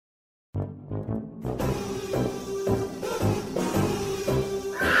Velkommen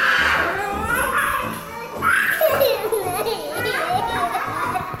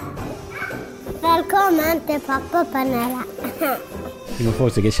til pappapanelet. Når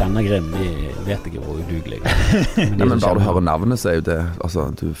folk som ikke kjenner Grim, de vet ikke hvor udugelig. Nei, men bare du hører navnet, så jo det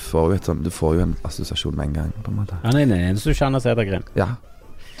altså, du får jo en assosiasjon med en gang på en måte. Han den eneste du kjenner som heter Grim. Ja.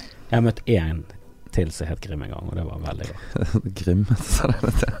 Jeg har møtt en til som het Grim en gang, og det var veldig bra. Grim, sa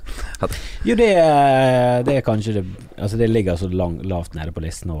det. Jo, det er kanskje det. Altså det ligger så lavt nede på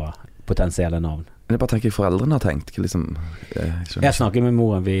listen over potensielle navn. Men jeg bare tenker foreldrene har tenkt liksom, jeg snakker med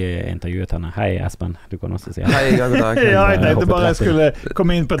moren, vi intervjuet henne. Hei Espen, du kan også si hei, god dag. Ja, jeg tenkte bare jeg skulle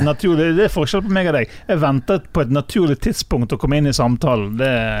komme inn på et naturlig. Det er forskjell på meg og deg. Jeg ventet på et naturlig tidspunkt å komme inn i samtalen.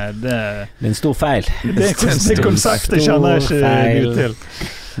 Det er en stor feil. Det konseptet kjenner jeg ikke ut til.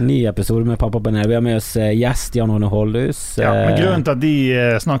 Ny episode med pappapanel. Vi har med oss gjest Rune Holdhus. Ja, men grunnen til at de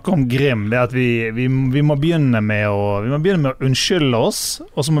snakker om Grim, det er at vi må begynne med å unnskylde oss,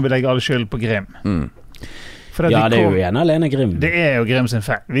 og så må vi legge all skyld på Grim. Ja, det er jo en alene Grim. Det er jo Grim sin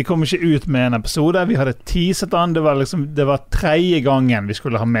feil. Vi kom ikke ut med en episode. Vi hadde teaset han. Det var tredje gangen vi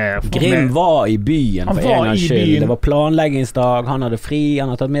skulle ha med. Grim var i byen for en gangs skyld. Det var planleggingsdag. Han hadde fri.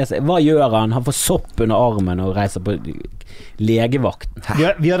 Han hadde tatt med seg. Hva gjør han? Han får sopp under armen og reiser på legevakten.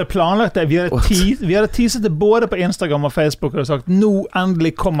 Vi hadde planlagt det. Vi hadde teaset det både på Instagram og Facebook og sagt nå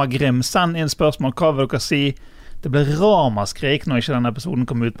endelig kommer Grim. Send inn spørsmål. Hva vil dere si? Det ble ramaskrik når ikke denne episoden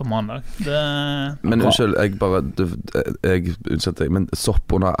kom ut på mandag. Men unnskyld, men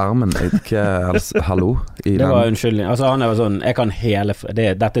sopp under armen, hallo? Det var unnskyldning. Altså han var sånn, jeg kan hele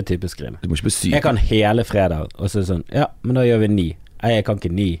dette er typisk Grim. Du må ikke bli syk. Jeg kan hele fredag, og så sånn, ja, men da gjør vi 9. Jeg kan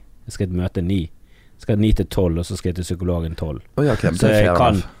ikke 9. Jeg skal møte 9. Jeg skal 9 til 12, og så skal jeg til psykologen 12. Okay, så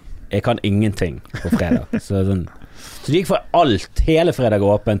jeg kan ingenting på fredag. Så det gikk for alt, hele fredag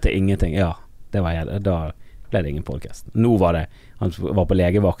åpen til ingenting. Ja, det var da ble det ingen podcast. Nå var det, han var på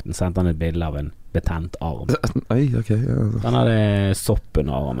legevakten, sendte han et bilde av en betent arm. Oi, ok. Ja. Han hadde soppen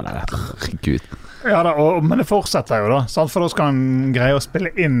av armen eller et eller annet. Gud. Ja da, men det fortsetter jo da, sant? For da skal han greie å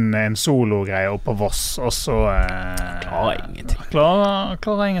spille inn en solo-greie oppe på Voss, og så klarer ingenting.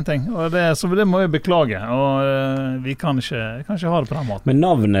 Klarer ingenting, og så det må jeg beklage, og vi kan ikke ha det på den måten. Men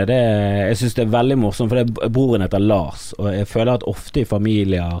navnet, jeg synes det er veldig morsomt, for broren heter Lars, og jeg føler at ofte i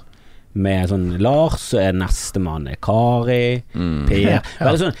familier med sånn Lars, så nestemann Kari, Per. Ja.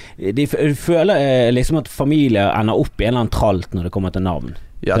 Sånn, de føler liksom at familier ender opp i en eller annen tralt når det kommer til navn.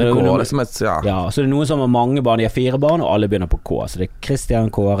 Ja, det går liksom ja, så det er noen som har mange barn, de har 4 barn, og alle begynner på K. Så det er Christian,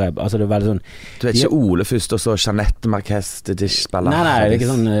 Kåre, altså det er veldig sånn. Du vet ikke Ole først, og så Jeanette Marquez de Dish-spiller. Nei, det er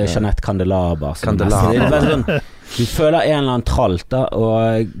ikke sånn Jeanette Kandelaber. Det er veldig sånn, du føler en eller annen tralt da,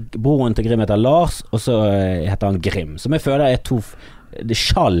 og broren til Grim heter Lars, og så heter han Grim, som jeg føler er det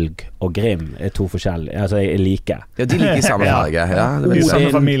Skjalg og Grim er 2 forskjellige, altså jeg liker. Ja, de liker samme farge. Ja,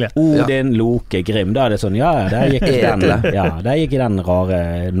 samme familie. Odin, Loke, Grim, da er det sånn, ja, der gikk i den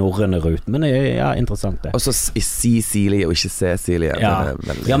rare norrøne ruten, men ja, interessant det. Og så Cecilie og ikke Cecilie.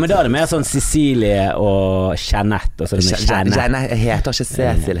 Ja, men da er det mer sånn Cecilie og Jeanette, og så er det med Jeanette. Jeg heter ikke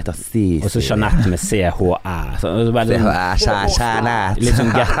Cecilie, jeg heter Cecilie. Og så Jeanette med C-H-E. Jeanette. Litt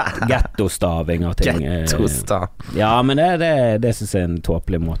sånn gettostaving av ting. Gettostav. Ja, men det synes jeg er en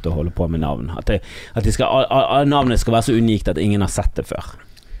tåpelig måte å holde på med navn. At navnet skal være så unikt at ingen har sett det før.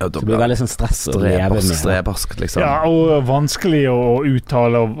 Ja, det blir veldig sånn stress å leve med. Strebersk, liksom. Ja, og vanskelig å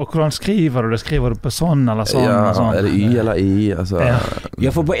uttale, og hvordan skriver du det? Skriver du på sånn eller sånn? Ja, sånn. Er det Y eller I? Altså.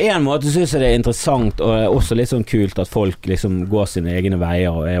 Ja, for på en måte synes jeg det er interessant, og også litt sånn kult at folk liksom går sine egne veier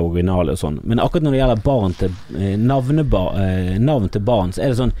og er originale og sånn. Men akkurat når det gjelder navn til barn, så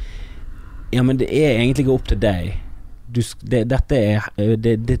er det sånn, ja, men det er egentlig ikke opp til deg. Dette er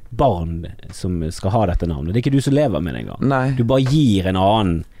ditt barn som skal ha dette navnet. Det er ikke du som lever med det engang. Nei. Du bare gir en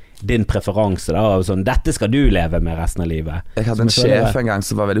annen din preferanse da, og sånn, dette skal du leve med resten av livet. Jeg hadde en sjef en gang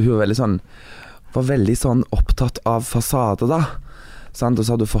som var veldig sånn opptatt av fasade da. Sant? Og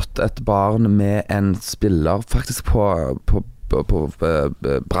så hadde du fått et barn med en spiller faktisk på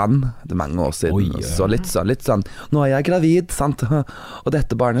Brann, det er mange år siden. Så litt sånn, nå er jeg gravid, sant? Og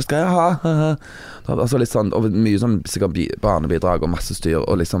dette barnet skal jeg ha. Altså litt sånn, og mye sånn sikkert barnebidrag og masse styr,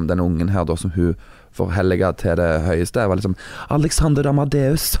 og liksom den ungen her da som hun forhelliget til det høyeste, var liksom Alexander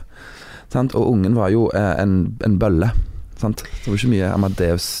Amadeus, sant? Og ungen var jo en bølle, sant? Det var ikke mye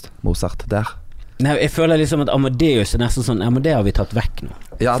Amadeus Mozart der. Nei, jeg føler liksom at Amadeus er nesten sånn, ja, men det har vi tatt vekk nå.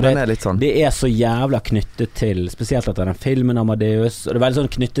 Ja, den er litt sånn. Det er så jævla knyttet til, spesielt at den filmen Amadeus, og det er veldig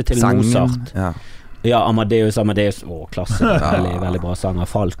sånn knyttet til Mozart. Ja. Ja, Amadeus, klasse. Veldig, veldig bra sang av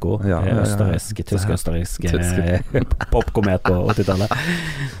Falco. Tysk-østerriksk popkomet på 80-tallet.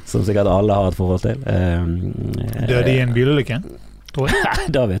 Som sikkert alle har et forhold til. Døde i en bilulykke?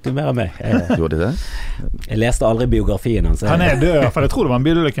 Da vet du mer om meg. Gjorde de det? Jeg leste aldri biografien hans. Han død i hvert fall, jeg tror det var en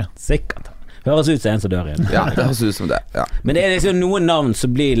bilulykke. Sikkert. Høres ut som en som dør igjen. Ja, det høres ut som det, ja. Men det liksom noen navn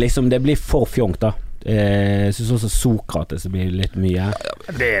som blir liksom, det blir for fjongt da. Jeg synes også Sokrates blir litt mye.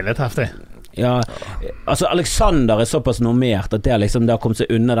 Det litt heftig. Ja, altså Alexander såpass normert at det har kommet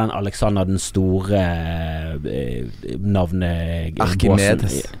seg under den Alexander den store navnet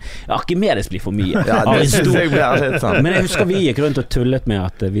Arkimedes blir for mye. Ja, det synes jeg blir litt sånn. Men jeg husker vi gikk rundt og tullet med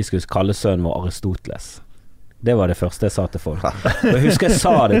at vi skulle kalle sønnen vår Aristoteles. Det var det første jeg sa til folk. Og jeg husker jeg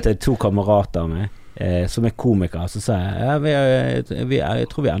sa det til 2 kamerater av meg som komikere, så sa jeg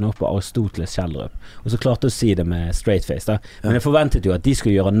tror vi ender opp på Aristoteles Kjeldrup, og så klarte jeg å si det med straight face da. Men jeg forventet jo at de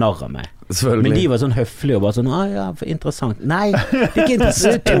skulle gjøre narr av meg, men de var sånn høflige og bare sånn, for interessant. Nei, det ikke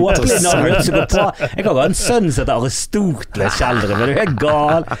interessant, tåpelig navn jeg kan ha en sønn som heter Aristoteles Kjeldrup, men du er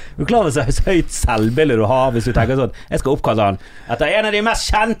gal. Du klarer så høyt selvbilde du har hvis du tenker sånn, jeg skal oppkalle han etter en av de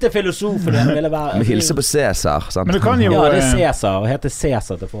mest kjente filosofene. Vi hilser på Cæsar, sant? Men du kan jo, ja, det Cæsar, og heter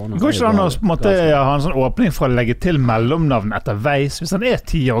Cæsar til fornavn. Går ikke han måtte ha en sånn åpning for å legge til mellomnavn etter veis hvis han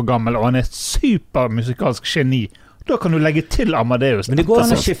 10 år gammel og han supermusikalsk geni? Da kan du legge til Amadeus. Men det går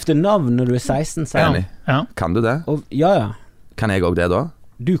an å skifte navn når du 16, ja. Kan du det? Ja. Kan jeg også det da?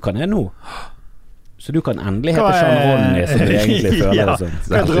 Du kan det nå. Så du kan endelig hete Jean Ronny, som du egentlig føler det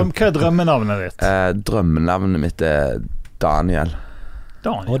som. Hva drømmenavnet ditt? Drømmenavnet mitt Daniel.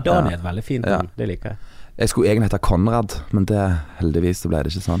 Daniel er veldig fint navn, det liker jeg. Jeg skulle egentlig hete Konrad, men heldigvis så ble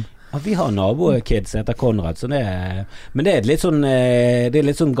det ikke sånn. Ja, vi har nabokids som heter Konrad, så men det er litt sånn det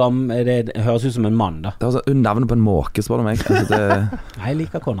høres ut som en mann da. Det er altså navnet på en måke, spør du meg. Nei, jeg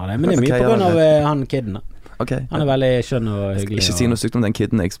liker Konrad, men det er mye på grunn av han kidden da. Okay. Han er veldig skjønn og hyggelig. Ikke si noe stygt om den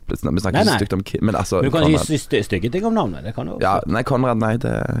kiden. Vi snakker ikke stygt om kiden, men altså men du kan ikke si stygge ting om navnet, det kan du også. Ja, nei, Konrad, nei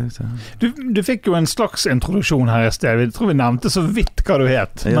det... Du fikk jo en slags introduksjon her i sted. Jeg tror vi nevnte så vidt hva du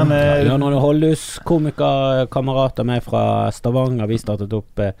het. Ja. Men Rune Holdhus, komiker, kamerat av meg fra Stavanger. Vi startet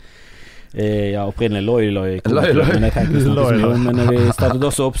opp opprinnelig Loi, men vi startet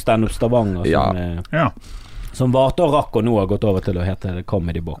også opp stand-up Stavanger som varte og rakk, og nå har gått over til å hete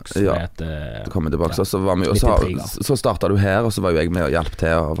Comedy Box. Comedy Box, og så var vi så startet du her, og så var jo jeg med og hjelp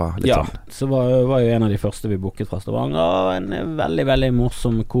til og var litt sånn. Så var jo en av de første vi booket fra Stavanger, en veldig, veldig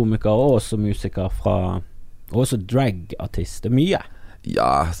morsom komiker og også musiker og også dragartist. Det er mye.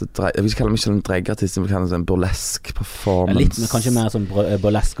 Ja, jeg vil ikke kalle meg selv en dragartist, jeg vil kalle det en burlesk performance. Litt, men kanskje mer sånn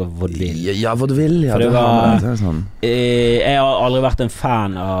burlesk og vaudeville. Ja, vaudeville, ja. Det sånn. Jeg har aldri vært en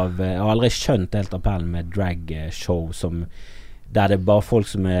fan av, jeg har aldri skjønt helt appellen med dragshow der det er bare folk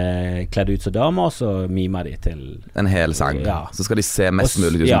som er kledd ut som damer, og så mimer de til en hel sang. Så skal de se mest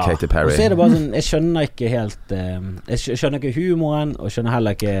mulig ut som Katy Perry. Og så er det bare sånn, jeg skjønner ikke helt jeg skjønner ikke humoren, og skjønner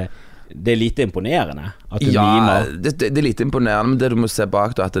heller ikke. Det er lite imponerende at du mimer. Det er lite imponerende, men det du må se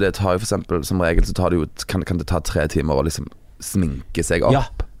bak da, at det tar jo for eksempel, som regel så tar det jo, kan det ta 3 timer å liksom sminke seg opp. Ja,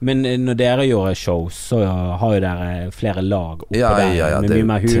 men når dere gjør shows, så har jo dere flere lag oppe der, med mye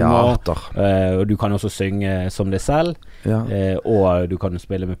mer humor, og du kan også synge som deg selv, og du kan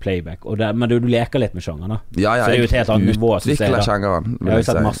spille med playback, men du leker litt med sjangeren da. Så det er jo et helt annet nivå, synes jeg da. Jeg har jo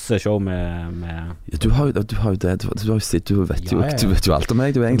sett masse show med du har jo det, du vet jo alt om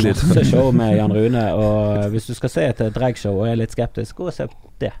meg, du egentlig. Masse show med Jan Rune, og hvis du skal se et dragshow og er litt skeptisk, gå og se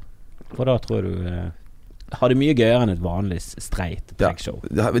det, for da tror du har det mye gøyere enn et vanlig streit dragshow.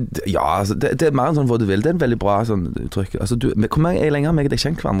 Ja, altså, det er mer enn sånn hva du vil. Det er en veldig bra sånn uttrykk. Altså, hvor mange lenger har meg og deg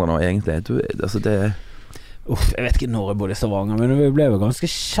kjent hverandre nå, egentlig? Jeg vet ikke når jeg bodde i Stavanger, men vi ble jo ganske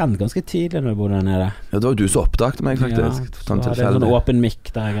kjent ganske tidlig når jeg bodde der nede. Ja, det var du som oppdaget meg, faktisk. Så hadde jeg en sånn åpen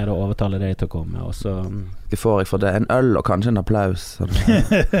mikk der jeg greide å overtale deg til å komme, og så får jeg for det en øl og kanskje en applaus.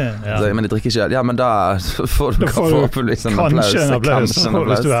 Men jeg drikker ikke øl. Ja, men da får du forhåpentligvis en applaus. Kanskje en applaus,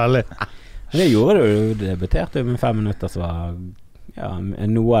 hvis du er ærlig. Det gjorde du, debuterte jo med 5 minutter, så var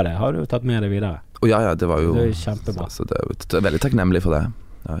noe av det har du jo tatt med deg videre. Ja, det var jo det er kjempebra. Så det er veldig takknemlig for det.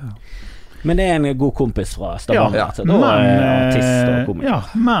 Men det er en god kompis fra Stavanger, så da er artist og komiker. Ja,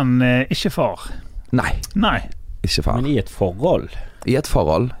 men ikke far. Nei, ikke far. Men i et forhold.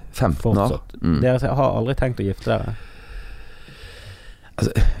 15 år. Dere har aldri tenkt å gifte dere?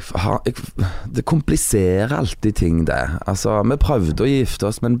 Altså, det kompliserer alltid ting det. Altså, vi prøvde å gifte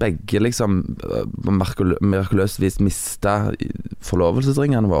oss, men begge liksom mirakuløst vis mistet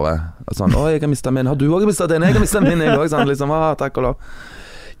forlovelsesringene våre. Altså, jeg har mistet min. Har du også mistet din? Jeg har mistet min, jeg også. Sånn, liksom, takk og lov.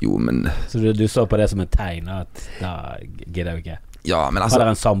 Jo, men så du så på det som en tegn at da gidder jeg ikke? Ja, men altså, har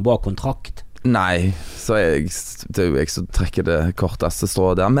dere en samboerkontrakt? Nei, så det jo jeg som trekker det korteste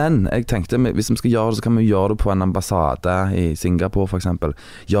strået der. Men jeg tenkte, hvis vi skal gjøre det, så kan vi gjøre det på en ambassade i Singapore for eksempel.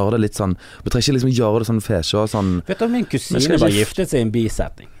 Gjøre det litt sånn, vi trenger ikke liksom gjøre det sånn fesjå sånn. Vet du, min kusine bare giftet seg i en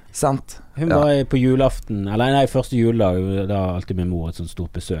bisetning. Sant. Hun var på julaften, eller nei, første juledag, da alltid min mor et sånt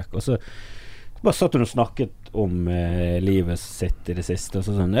stort besøk, og så bare satt hun og snakket om livet sitt i det siste, og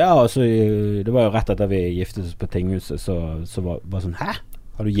så sånn, så, det var jo rett etter vi giftet oss på tinghuset, så var sånn, hæ?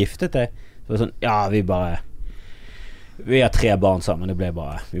 Har du giftet deg? Så sånn, vi har 3 barn sammen. Det ble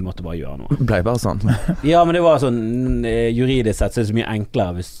bare, vi måtte bare gjøre noe. Det ble bare sånn. Ja, men det var sånn juridisk sett så er det så mye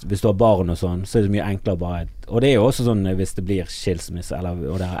enklere hvis du har barn og sånn, så er det så mye enklere bare. Og det er jo også sånn hvis det blir skilsmisse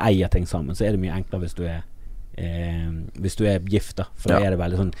og dere eier ting sammen, så er det mye enklere hvis du er gift da, for da er det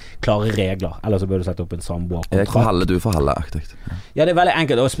veldig sånn klare regler, eller så bør du sette opp en samboerkontrakt. Jeg får halve, du får halve aktig. Ja, det er veldig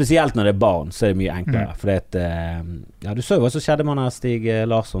enkelt, og spesielt når det er barn så er det mye enklere, for du så jo hva som skjedde med han Stig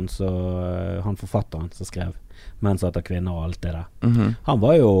Larsson, så han forfatteren som skrev Mens etter kvinner og alt det der. Han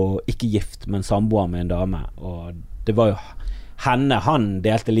var jo ikke gift, men samboer med en dame, og det var jo henne han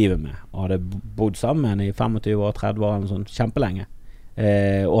delte livet med, og hadde bodd sammen i 25 år, 30 år, sånn, kjempelenge,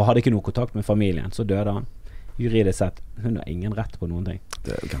 og hadde ikke noe kontakt med familien, så døde han. Juridisk sett, hun har ingen rett på noen ting.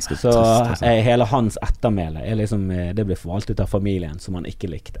 Det er ganske så trist. Altså. Hele hans ettermæle er liksom, det ble forvaltet av familien som han ikke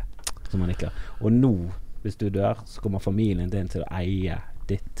likte. Og nå, hvis du dør, så kommer familien din til å eie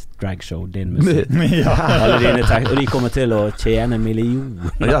ditt dragshow, din musikk. Alle dine og de kommer til å tjene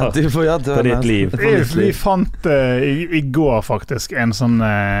millioner på ditt liv. Vi fant i går faktisk en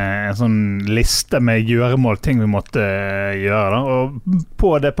sånn liste med gjøremål, ting vi måtte gjøre da. Og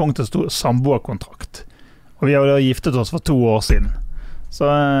på det punktet stod samboerkontrakt. Og vi har jo giftet oss for 2 år siden. Så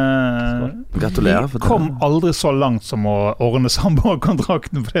gratulerer for det. Vi kom aldri så langt som å ordne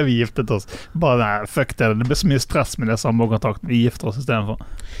samboerkontrakten fordi vi giftet oss. Bare fuck det ble så mye stress med det samboerkontrakten vi gifter oss i stedet for.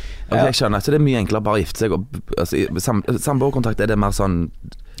 Okay, jeg skjønner, så det er mye enklere bare å gifte seg altså, samboerkontrakt er det mer sånn.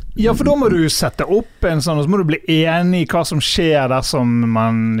 Ja, for da må du sette opp en sånn, og så må du bli enig i hva som skjer dersom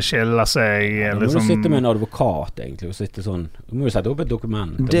man skiller seg. Ja, må du sitte med en advokat egentlig, og sitte sånn, du må jo sette opp et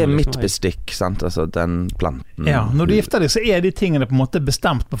dokument. Det er mitt bestikk, sant, altså den planten. Ja, når du gifter deg så er de tingene på en måte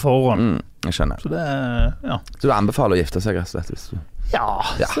bestemt på forhånd. Jeg skjønner. Så det, Så du anbefaler å gifte seg rett og slett hvis du... Ja,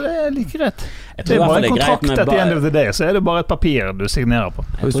 så det er like rett. Det er bare en kontrakt etter the end of the day, så er det bare et papir du signerer på.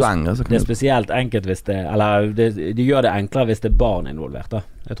 Hvis du angrer, så kan det er spesielt enkelt hvis det, eller de gjør det enklere hvis det er barn involvert da.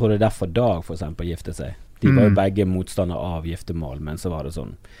 Jeg tror det er derfor Dag for eksempel gifte seg. De var jo begge motstander av giftemål, men så var det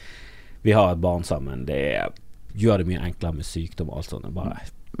sånn, vi har et barn sammen, det gjør det mye enklere med sykdom og alt sånt, bare...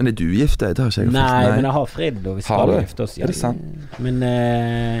 Men er du gift? Det har ikke jeg Nei, men jeg har fridd, og vi skal gifte oss. Er det sant? Men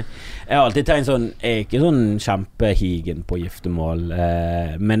jeg har alltid tenkt sånn, jeg er ikke sånn kjempehigen på giftemål,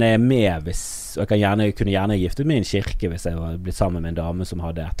 men jeg er med hvis, og jeg kunne gjerne giftet meg i en kirke hvis jeg var blitt sammen med en dame som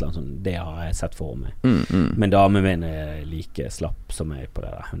hadde et eller annet sånn, det har jeg sett for meg. Men damen min er like slapp som meg på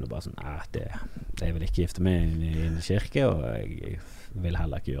det der. Hun er bare sånn, jeg vil ikke gifte meg i en kirke, og jeg vil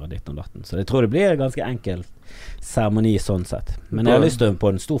heller ikke gjøre ditt og datten. Så jeg tror det blir en ganske enkel seremoni sånn sett. Men jeg har lyst til på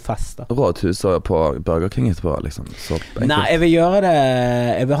en stor fest da. Rådhuset på Burger King etterpå, liksom. Nei, jeg vil gjøre det,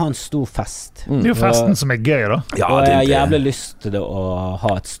 jeg vil ha en stor fest. Det er jo festen som er gøy da. Ja, og jeg har jævlig lyst til det å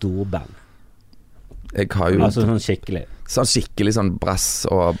ha et storband. Jeg har jo altså sånn skikkelig sånn brass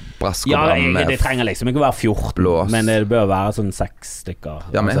og ja, det trenger liksom ikke være 14 blås. Men det bør være sånn 6 stykker.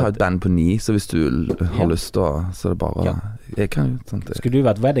 Ja, men jeg har et band på 9, så hvis du har lyst til å, så er det bare jeg kan jo sånt. Skulle du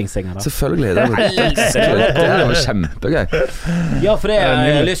vært weddingsinger da? Selvfølgelig, det var kjempegøy. Ja, for det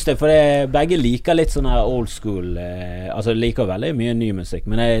jeg har lyst til, for begge liker litt sånn her old school, altså liker veldig mye ny musikk,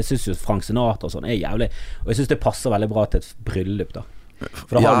 men jeg synes jo Frank Sinatra og sånn er jævlig, og jeg synes det passer veldig bra til et bryllup da.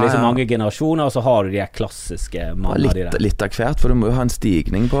 For da har du liksom mange generasjoner, og så har du de klassiske litt av hvert, for du må jo ha en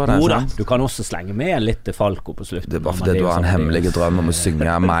stigning på det. Du kan også slenge med en litt Falco på slutt. Det er bare fordi du har en hemmelig drøm om å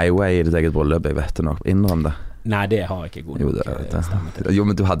synge My Way i ditt eget bryllup. Jeg vet det nok, innrøm det. Nei, det har jeg ikke god nok stemme til. Jo,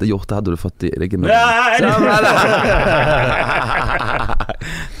 men du hadde gjort det, hadde du fått deg noe.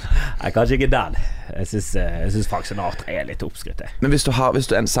 Nei, kanskje ikke den. Jeg synes Frank Sinatra er litt oppskrytt. Men hvis du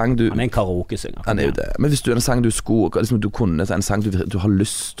en sang du... Han er en karaokesynger. Han er jo det. Men hvis du en sang du skulle, liksom du kunne, en sang du har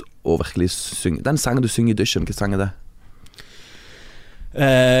lyst å virkelig synge, den sangen du synger i dusjen, hva sang er det?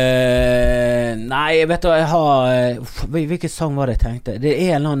 Nei, jeg vet du, jeg har hvilken sang var det jeg tenkte? Det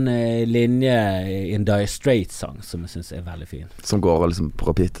er en eller annen linje i en Dire Straits-sang som jeg synes er veldig fin, som går liksom på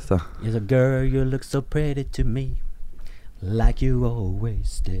repeat da. Yes, a girl, you look so pretty to me, like you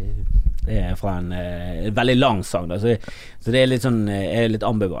always did. Det fra en veldig lang sang da. Så det litt sånn, jeg litt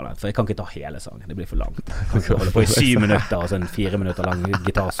ambivalent, for jeg kan ikke ta hele sangen, det blir for langt. Jeg kan holde på i 7 minutter, og så en 4 minutter lang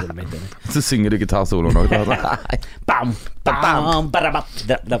gitarsolo midt inni. Så synger du gitarsolo nå. Bam, bam,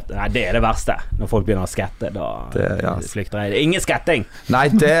 nei, det det verste. Når folk begynner å skette, da flykter jeg. Ingen sketting. Nei,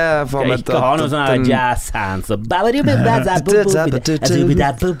 det får vi ikke ha noen sånne jazz hands og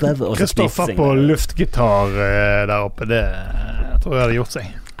Kristoffer på luftgitar der oppe, det tror jeg hadde gjort seg.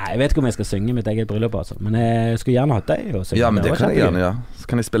 Nei, jeg vet ikke om jeg skal synge mitt eget bryllup, altså. Men jeg skulle gjerne hatt deg å synge. Ja, men det kan jeg gjerne, ja. Så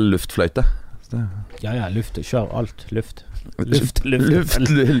kan jeg spille luftfløyte. Ja, luft. Kjør alt. Luft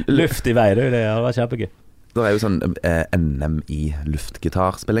i vei, det har vært kjempegøy. Det jo sånn NM i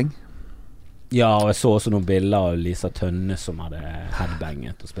luftgitarspilling. Ja, og jeg så også noen bilder av Lisa Tønne som hadde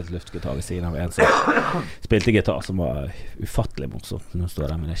headbanget og spilt luftgitar ved siden av en som spilte gitar, som var ufattelig morsomt. Nå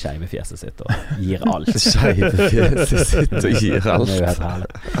står der med det skeive fjeset sitt og gir alt. Skeive fjeset sitt og gir alt. Det jo helt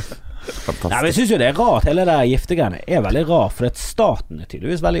herlig. Nei, men jeg synes jo det rart, hele det giftegreiene veldig rart, for at staten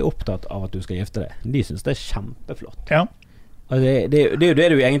tydeligvis veldig opptatt av at du skal gifte deg. De synes det kjempeflott. Ja. Altså det jo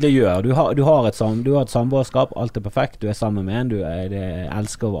det du egentlig gjør. Du har et samboerskap, alt perfekt, du sammen med en, du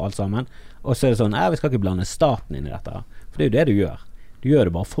elsker over alt sammen. Og så det sånn, vi skal ikke blande staten inn i dette. For det jo det du gjør. Du gjør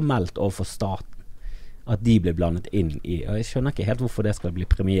det bare formelt overfor staten. At de blir blandet inn i. Og jeg skjønner ikke helt hvorfor det skal bli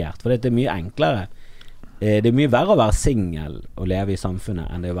premiert. For det mye enklere. Det mye verre å være single og leve i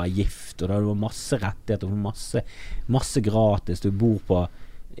samfunnet enn det å være gift. Og da har du masse rettigheter, masse gratis. Du bor på,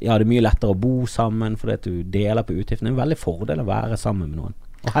 det mye lettere å bo sammen fordi at du deler på utgiftene. Det en veldig fordel å være sammen med noen.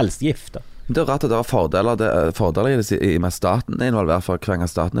 Og helst gift da. Det rart at det var fordeler i det med staten involvert, for hver gang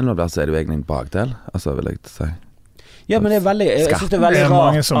staten involvert, så det jo egentlig en bakdel, altså vil jeg si. Ja, men det veldig, jeg synes det veldig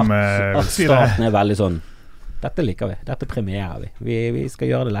rart at staten veldig sånn, dette liker vi, dette premierer vi. Vi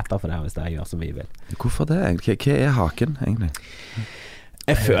skal gjøre det lettere for dere hvis dere gjør som vi vil. Hvorfor det egentlig? Hva haken egentlig?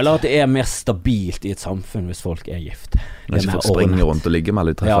 Jeg føler at det mer stabilt i et samfunn hvis folk gift. Det ikke folk springer rundt og ligger med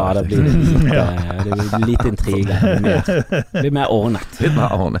alle treffer. Ja, det blir litt intriger. Det blir mer ordnet. Litt mer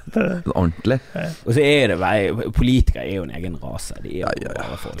ordnet. Ordentlig. Og så det politikere jo en egen rase. De jo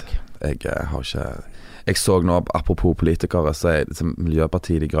bare folk. Jeg har ikke Jeg så nå, apropos politikere, så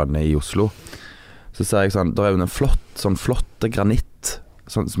Miljøpartiet De Grønne i Oslo, så ser jeg sånn, det jo en flotte granitt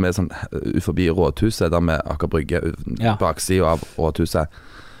som sånn uforbi rådhuset, der med Aker Brygge baksiden av rådhuset.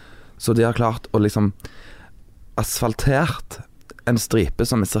 Så de har klart å liksom asfaltert en stripe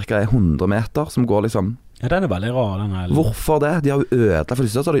som cirka 100 meter, som går liksom. Ja, den veldig rar. Hvorfor det? De har jo ødelagt, for det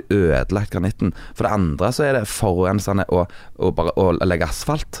første så har de ødelagt granitten. For det andre så det forurensende å legge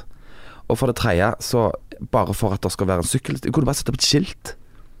asfalt. Og for det tredje, så bare for at det skal være en sykkel, de kunne bare sette opp et skilt.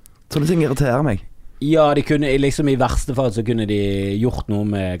 Sånne ting irriterer meg. Ja, de kunne liksom i verste fall så kunne de gjort noe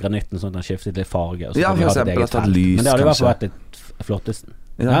med granitten sånn at den skiftet litt farge. Ja, for eksempel at det lys, men det hadde i hvert fall vært det flottesten.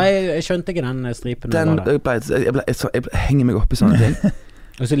 Ja. Nei, jeg skjønte ikke den stripen. Jeg henger meg opp i sånne ting.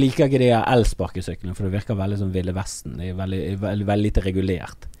 Og så liker jeg ikke de elsparkesyklene, for det virker veldig sånn Ville Vesten. Det veldig lite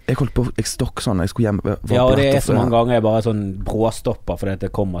regulert. Jeg stokk sånn, jeg skulle hjem. Ja, og det så mange ganger jeg bare sånn bråstopper fordi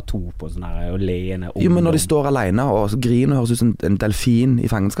det kommer to på sånne her og leende. Jo, men når de står alene og griner og høres ut som en delfin i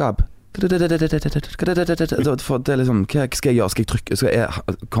fangenskap. For det liksom, hva skal jeg gjøre? Skal jeg trykke?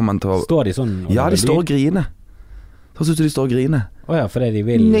 Kommer han til å... Står de sånn? Ja, de står og griner. Så synes de står og griner. Åja, fordi de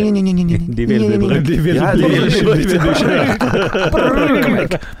vil bli brukt. De vil bli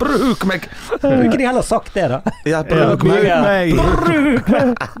kjørt. Bruk meg. Kunne ikke de heller sagt det da? Ja, bruk meg.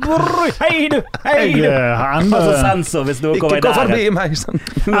 Hei du. Altså sensor hvis noe kommer i Ikke gå forbi meg.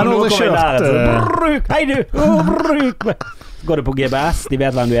 Når noe kommer i nærheten. Hei du. Bruk meg. Går du på GBS, de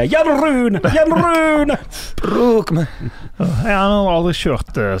vet hvem du Jan Rune! Bruk meg. Jeg har aldri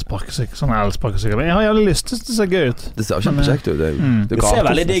kjørt sparkesykkel, sånn elsparkesykkel. Jeg har jævlig lyst til det ser gøy ut. Det ser kjempekjekt ut. Det ser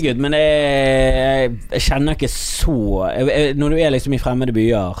veldig digg ut, men jeg kjenner ikke så når du liksom i fremmede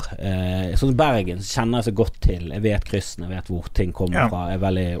byer, sånn som Bergen, så kjenner jeg så godt til. Jeg vet kryssene, jeg vet hvor ting kommer fra. Jeg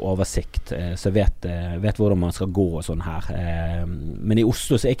veldig oversikt, så jeg vet hvordan man skal gå og sånn her. Men i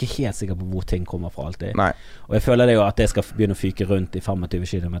Oslo så jeg ikke helt sikker på hvor ting kommer fra alltid. Nei. Og jeg føler det jo at jeg skal begynne å fyke rundt i 25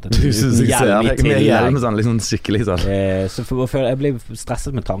 km. Du synes jeg ser det med hjelm sånn, liksom skikkelig sånn. Så jeg blir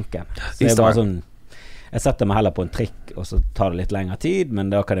stresset med tanken. Så jeg bare sånn, jeg setter meg heller på en trikk, og så tar det litt lengre tid,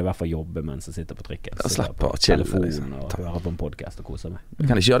 men da kan jeg i hvert fall jobbe mens jeg sitter på trikken. Slapp på, chill liksom. Og høre på en podcast og kose meg. Du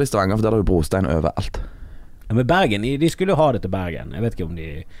kan ikke gjøre det i Stavanger, for der har du brostein overalt. Ja, men Bergen, de skulle ha det til Bergen. Jeg vet ikke om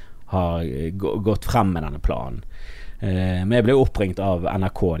de har gått frem med denne planen. Men jeg ble oppringt av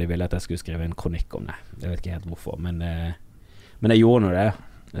NRK. De ville at jeg skulle skrive en kronikk om det. Jeg vet ikke helt hvorfor, men jeg gjorde noe det.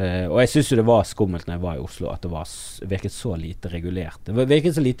 Og jeg synes jo det var skummelt når jeg var i Oslo, at det virket så lite regulert. Det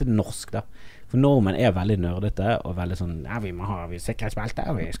virket så lite norsk da. For nordmenn veldig nerdete og veldig sånn, ja, vi må ha sikkerhetsbelte,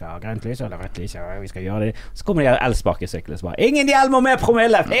 og vi skal ha grønt lys eller rødt lys, og vi skal gjøre det. Så kommer de elsparkesyklene som bare, ingen hjelm og mer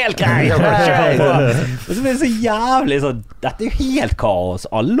promille, helt greit! Og så blir det så jævlig sånn, dette jo helt kaos.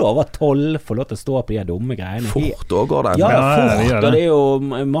 Alle over 12 får lov til å stå på de dumme greiene. Fort, da går det. Ja, fort, og det jo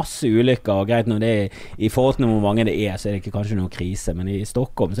masse ulykker, og greit når det i forhold til hvor mange det så det ikke kanskje noen krise, men i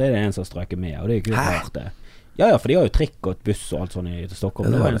Stockholm så det en som strøker med, og det jo ikke rart det. Ja, for de har jo trikk og et buss og alt sånn i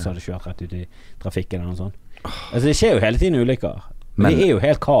Stockholm. Det var en som hadde kjørt rett ut i trafikken eller noe sånt. Altså det skjer jo hele tiden ulykker. Men det jo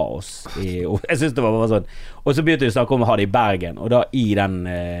helt kaos jeg synes det var bare sånn. Og så begynte vi å snakke om å ha det i Bergen, og da i den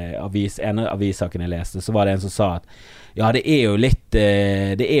ene avissaken jeg leste, så var det en som sa at ja, det jo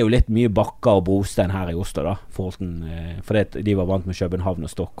litt mye bakker og brostein her i Oslo da, for de var vant med København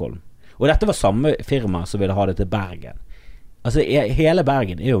og Stockholm. Og dette var samme firma som ville ha det til Bergen. Altså hele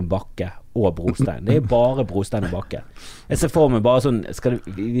Bergen jo en bakke og brostein. Det bare brostein og bakke. Jeg ser for meg bare sånn, skal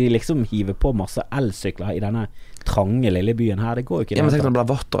de liksom hive på masse elsykler i denne trange lille byen her? Det går jo ikke. Ja, men tenk når det blir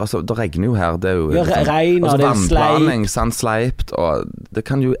vått, altså, det regner jo her. Det jo ja, regner, og så vannplaning, sandsleipt, og det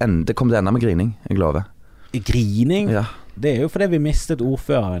kan jo det kommer til enda med grining, jeg lover. Grining? Ja. Det jo fordi vi mistet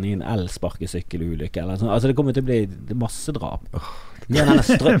ordføreren i en elsparkesykkelulykke eller sånn. Altså det kommer til å bli massedrap. Ja, denne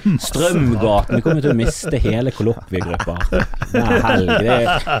strømgaten. Vi kommer til å miste hele kollokviegrupper hver helg.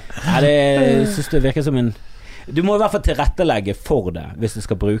 Jeg synes det virker som en du må i hvert fall tilrettelegge for det hvis det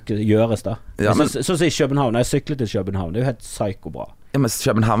skal gjøres da. Ja, men, sånn som i København. Jeg syklet til København. Det jo helt psykobra. Ja, men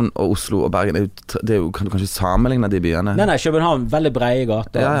København og Oslo og Bergen det jo, kan du kanskje sammenligne de byene? Nei, København, veldig breie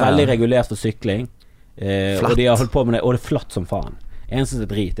gater, veldig regulert for sykling. Og de har holdt på med det, og det flatt som faen. Eneste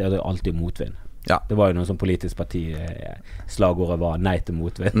drit at det alltid motvind. Ja. Det var jo noen sånn politisk parti slagordet var nei til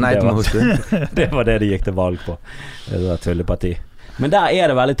motvind. Det var det de gikk til valg på. Det var tulleparti. Men der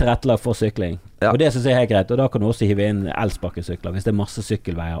det veldig tilrettelagt for sykling. Og det synes jeg helt greit. Og da kan du også hive inn elsparkesykler hvis det masse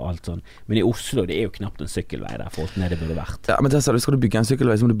sykkelveier og alt sånn. Men i Oslo det jo knapt en sykkelvei der folk nede burde vært. Ja, men skal du bygge en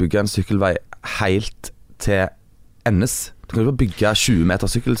sykkelvei, så må du bygge en sykkelvei helt til endes. Du kan jo bare bygge 20 meter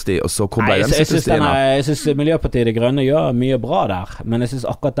sykkelsti, og så kommer den sykkelstien. Jeg synes Miljøpartiet De Grønne gjør mye bra der, men jeg synes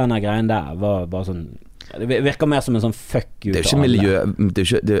akkurat denne greien der var bare sånn. Det virker mer som en sånn fuck you. Det jo ikke miljø,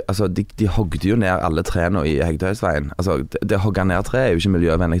 altså, de hogde jo ned alle trærne i Hegdehøysveien. Altså, det hogge ned tre jo ikke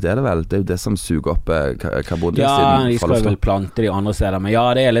miljøvennlig, det det vel? Det jo det som suger opp karbondioksiden. Ja, de skal vel plante de andre steder, men ja,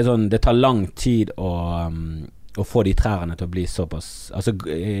 det litt sånn, det tar lang tid å få de trærne til å bli såpass. Altså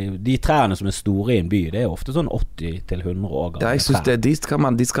de trærne som store i en by, det ofte sånn 80 til 100 år gamle. Ja, jeg synes de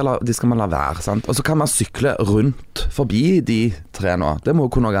skal man la være, sant? Og så kan man sykle rundt forbi de trærne. Det må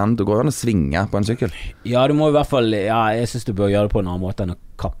kunne gå an. Det går jo an å svinge på en sykkel. Ja, du må i hvert fall, ja, jeg synes du bør gjøre det på en annen måte enn å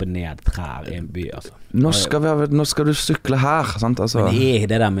kappe ned trær i en by, altså. Nå skal du sykle her, sant? Altså. Men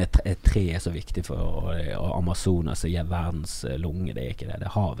det der med tre så viktig for Amazonas og verdens lunge, det ikke det.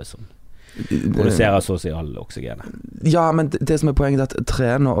 Det havet som produserer sosial oksygen. Ja, men det som poenget at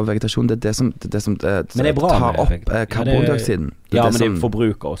trærne og vegetasjon det som tar opp karbondioksiden. Ja, men de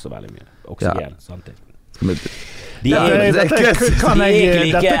forbruker også veldig mye oksygen, sant? Dette kan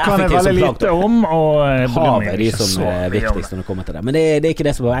jeg veldig lite om, og havet de som viktigst når det kommer til det. Men det ikke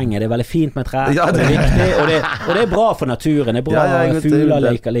det som er poenget. Det veldig fint med trær, og det viktig, og det bra for naturen. Det bra,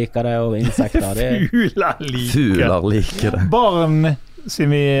 fugler liker det, og insekter. Fugler liker det. Barn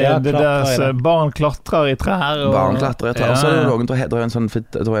siden barn klatrer i trær barn klatrer i trær og så det jo noen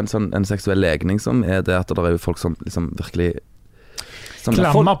det en seksuell legning som det at det jo folk som liksom virkelig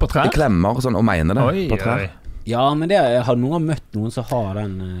klemmer på trær klemmer og sånn og mener det på trær. Ja, men har noen møtt noen som har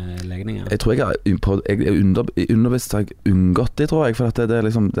den legningen? Jeg tror jeg underbevisst har unngått det, tror jeg, for at det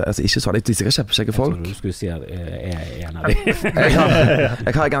liksom altså ikke sånn, de sikkert kjempeskikke folk. Jeg tror du skulle si at jeg en av de.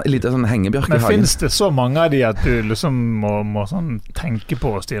 jeg har en liten sånn hengebjørk i hagen. Men finnes det så mange av de at du liksom må sånn tenke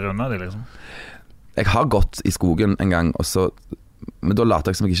på å styre unna de liksom? Jeg har gått i skogen en gang, og så men da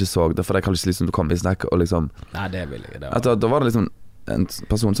later jeg som jeg ikke så det, for jeg kan ikke liksom du kommer i snakk og liksom nei, det vil jeg da var det liksom en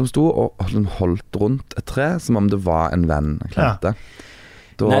person som sto og holdt rundt et tre som om det var en venn klarte.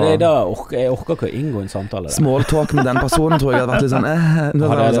 Nei, jeg orker ikke å inngå en samtale der. Small talk med den personen tror jeg hadde vært litt sånn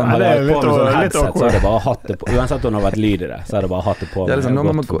hadde jeg på noe sånn headset, så hadde jeg bare hatt det på uansett om det har vært lyd i det, så hadde jeg bare hatt det på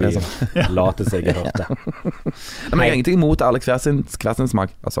late seg jeg hørte. Men jeg har ingenting imot alle hver sin smak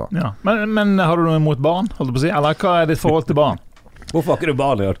altså. Ja. Men har du noe imot barn, holdt du på å si? Eller hva ditt forhold til barn? Hvorfor har ikke du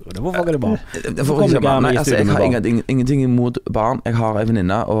barn? Jeg har ingenting imot barn. Jeg har en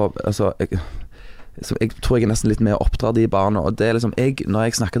venninne og altså, jeg tror jeg nesten litt mer oppdrar de barna. Og det liksom, når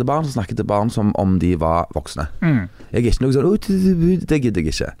jeg snakker til barn, så snakker jeg til barn som om de var voksne. Jeg ikke noe sånn det gidder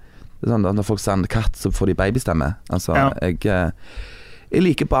jeg ikke. Det sånn, når folk sier en katt, så får de babystemme. Altså, jeg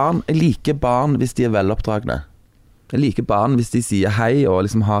liker barn hvis de veloppdragne. Jeg liker barn hvis de sier hei og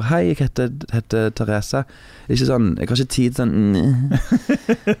liksom har hei, jeg heter Therese. Ikke sånn, jeg har ikke tid sånn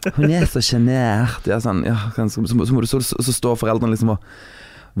hun så genert. Ja, sånn, ja, så står foreldrene liksom og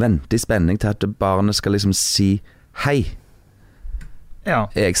venter i spenning til at barnet skal liksom si hei. Ja.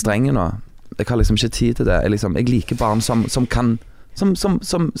 Er jeg streng nå? Jeg har liksom ikke tid til det. Jeg liker barn som kan som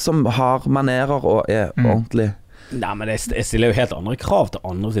har manerer og er ordentlig. Nei, men jeg stiller jo helt andre krav til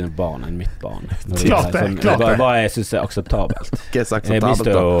andre sine barn enn mitt barn. Klart det. Hva jeg synes er akseptabelt.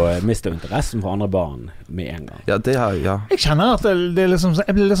 Jeg mister interessen for andre barn med en gang. Ja, det har Jeg kjenner at det er liksom,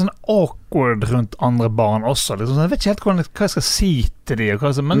 jeg blir litt sånn awkward rundt andre barn også. Liksom. Jeg vet ikke helt hva jeg skal si til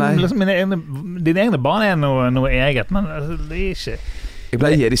dem. Men liksom, dine egne barn er noe eget, men det er ikke... Jeg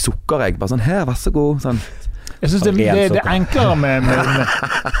pleier å gi dem sukker, jeg. Bare sånn, her, vær så god. Sånn. Jeg synes det er enklere med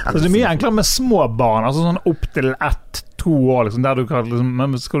altså det er mye enklere med små barn, altså sånn opp til 1-2 år, liksom, der du kan,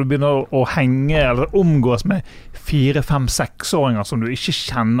 liksom, skal du begynne å henge eller omgås med 4-5-6-åringer som du ikke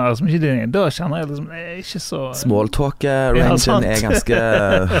kjenner, som ikke da kjenner jeg liksom, ikke så... Smalltalk-rangen er ganske...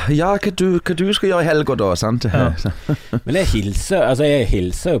 Ja, hva du skal gjøre i helga da, sant? Ja. Men jeg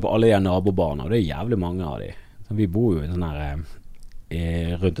hilser jo på alle de nabobarna, og det er jævlig mange av de. Så vi bor jo i sånn her...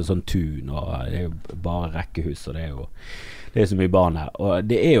 rundt en sånn tun, og det er jo bare rekkehus, og det er så mye barn her, og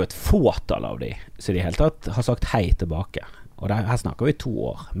det er jo et fåtall av de så de helt tatt har sagt hei tilbake, og her snakker vi 2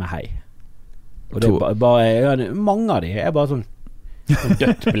 år med hei, og det er bare mange av de er bare sånn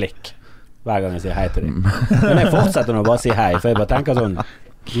dødt blikk hver gang jeg sier hei til dem, men jeg fortsetter nå bare å si hei, for jeg bare tenker sånn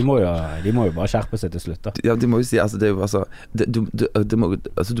de må jo bare skjerpe seg til slutt da. Ja, de må jo si, altså det er jo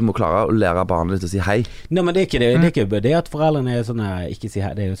altså du må klare å lære barnet ditt å si hei. Nei, men det er ikke det at foreldrene er sånn ikke si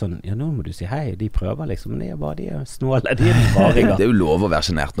hei, det er jo sånn, ja nå må du si hei, de prøver liksom, men de er snåle, de er varinger. Det er jo lov å være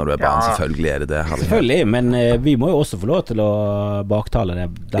genert når du er barn, selvfølgelig er det. Selvfølgelig, men vi må jo også få lov til å baktale det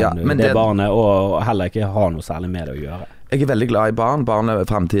barnet, og heller ikke ha noe særlig med det å gjøre. Jeg er veldig glad i barn er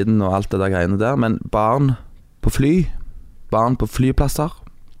fremtiden og alt det der greiene der, men barn på fly, barn på flyplasser,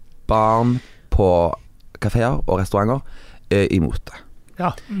 barn på kaféer og restauranter er imot det. Ja,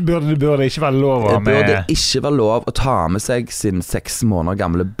 burde ikke være lov å burde ikke være lov å ta med seg sin 6 måneder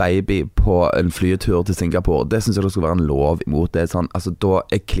gamle baby på en flytur til Singapore. Det synes jeg det skulle være en lov imot. Det er sånn, altså da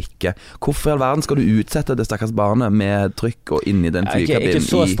jeg klikker. Hvorfor i all verden skal du utsette det stakkars barnet med trykk og inn i den flykabinen? Ikke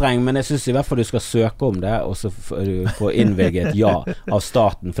så streng, men jeg synes i hvert fall du skal søke om det, og så få innvilget ja av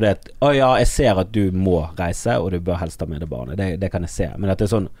staten, for jeg ser at du må reise, og du bør helst ta med det barnet. Det kan jeg se. Men at det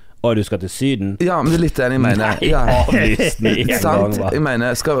er sånn, du skal til Syden? Ja, men det er litt det jeg mener. Nei, sant? Jeg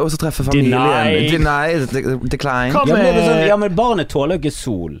mener, skal vi også treffe familien? Deny, decline. Men barnet tåler ikke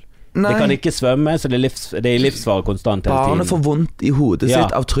sol. Nei. Det kan ikke svømme, så det er livsfare konstant hele tiden. Barnet får vondt i hodet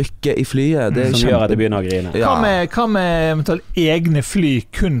sitt av trykket i flyet. Det som gjør at det begynner å grine. Hva med eventuelt egne fly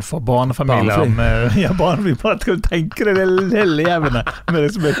kun for barnefamilier? Barnefly, bare skal du tenke deg det levende med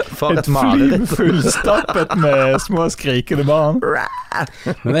liksom et fly fullstappet med små skrikende barn.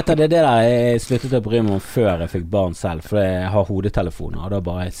 Men vet du, det er det der jeg sluttet å bry meg om før jeg fikk barn selv, for jeg har hodetelefoner, og da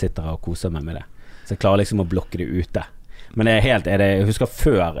bare sitter jeg og koser meg med det. Så jeg klarer liksom å blokke det ute. Men jeg husker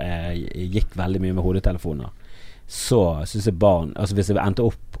før jeg gikk veldig mye med hodetelefoner, så synes jeg barn, altså hvis jeg endte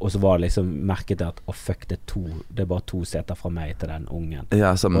opp og så var det liksom merket at det er bare 2 seter fra meg til den ungen,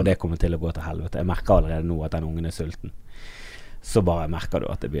 og det kommer til å gå til helvete. Jeg merker allerede nå at den ungen er sulten, så bare merker du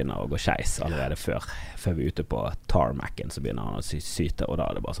at det begynner å gå skeis allerede før vi er ute på tarmacen, så begynner han å syte, og da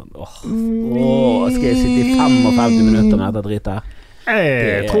er det bare sånn skal jeg sitte i 55 minutter med dette dritet her?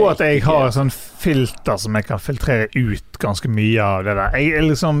 Jeg tror at jeg har sånn filter som jeg kan filtrere ut ganske mye av det der.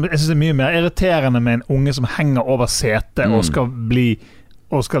 Jeg synes det er mye mer irriterende med en unge som henger over setet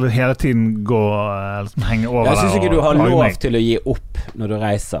og skal hele tiden gå henge over der. Jeg synes ikke du har lov til å gi opp når du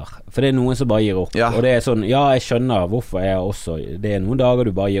reiser, for det er noen som bare gir opp, og det er sånn, jeg skjønner hvorfor det er noen dager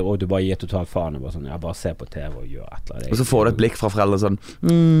du bare gir total faen, og bare sånn, bare se på TV og gjør et eller annet. Og så får du et blikk fra foreldre sånn,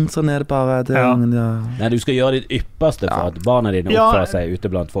 sånn er det bare Nei, du skal gjøre ditt ypperste for at barna dine oppfører seg ute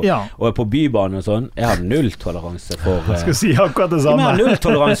blant folk, og på bybanen og sånn, jeg har nulltoleranse for jeg skal si akkurat det samme. Jeg har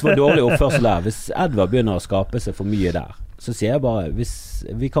nulltoleranse for dårlig oppførsel der. Hvis Edvard begynner å skape seg for mye der, så sier jeg bare,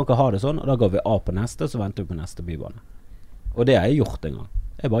 vi kan ikke ha det sånn, og da går vi av på neste, så venter vi på neste bybane. Og det har jeg gjort en gang.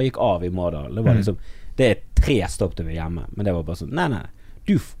 Jeg bare gikk av i Mårdal. Det var liksom, det er 3 stopp til vi er hjemme, men det var bare sånn, nei,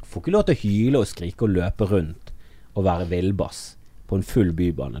 du får ikke lov til å hyle og skrike og løpe rundt og være villbass på en full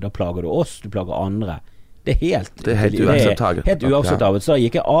bybane. Da plager du oss, du plager andre. Det er helt uakseptabelt. Så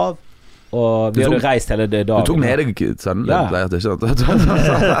gikk jeg av, og vi hadde reist hele dagen. Du tok med deg sånn? Ja.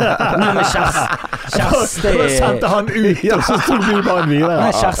 Nei, men Kjersti sendte han ut, og så tok vi bare videre.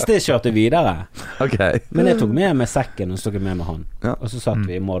 Nei, Kjersti kjørte videre. Okay. Men jeg tok med sekken, og så tok jeg med han. Og så satt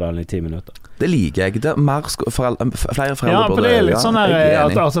vi i Mårdalen i 10 minutter. Det liker jeg. Det er mer flere foreldre Ja, for det er litt sånn her jeg er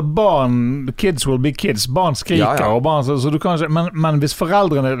at enig. altså kids will be kids. Barn skriker, Ja. og barn, så du kan ikke, men hvis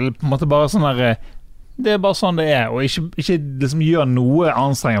foreldrene på en måte bare sånn her det er bare sånn det er, og ikke liksom gjør noe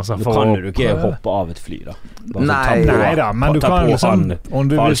anstrengelser Nå for kan du ikke hoppe av et fly, da. Bare Nei. sånn, ta på- Nei da, men du ta kan på liksom om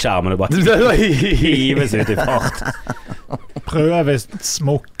du vil fallskjermen og bare hives ut i fart. prøve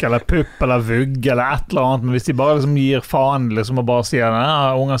smokk eller pupp eller vugg eller et eller annet, men hvis de bare liksom gir faen liksom, og bare sier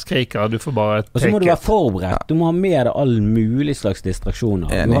ja, unger skriker, du får bare Og så må du take være forberedt. Du må ha med deg all mulig slags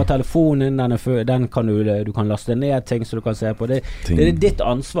distraksjoner. Enig. Du har telefonen, den kan du kan laste ned ting som du kan se på. Det er ditt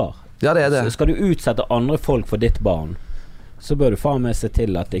ansvar. Ja, det er det. Så skal du utsette andre folk for ditt barn, så bør du faen meg se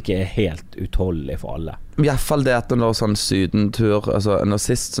til at det ikke er helt utholdelig for alle. I hvert fall det at når sånn sydentur, altså når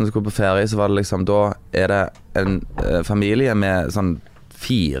sist som skulle på ferie, så var det liksom, da er det en familie med sånn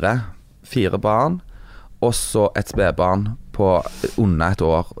fire barn, og så et spedbarn på under et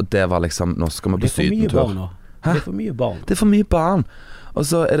år, og det var liksom, nå skal vi på Det er for mye sydentur. barn nå. Det er for mye barn. Det er for mye barn. Og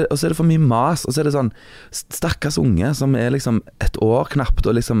så er det for mye mas. Og så er det sånn stakkars unge som er liksom et år knapt,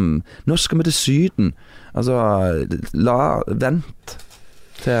 og liksom nå skal vi til Syden. Altså, vent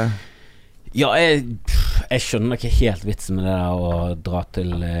til Ja, jeg skjønner ikke helt vitsen med det der å dra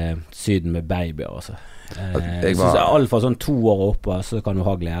til Syden med babyer, altså. Jeg synes alt fra sånn 2 år oppe, så kan du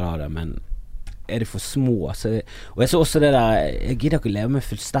ha glede av det, men er de for små og jeg så også det der, jeg gidder ikke leve med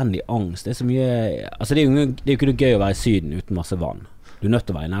fullstendig angst. Det er så mye, altså det er jo ikke noe gøy å være i Syden uten masse vann. Du er nødt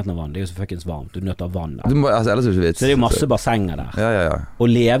til å være i nærheten av vann. Det er jo så fuckings varmt. Du er nødt til å ha vann der. ellers er det ikke vits. Så det er jo masse bassenger der. Ja. Å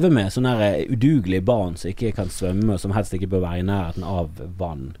leve med sånne her udugelige barn som ikke kan svømme, og som helst ikke bør være i nærheten av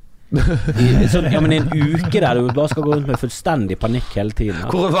vann. Men en uke der du bare skal gå rundt med fullstendig panikk hele tiden.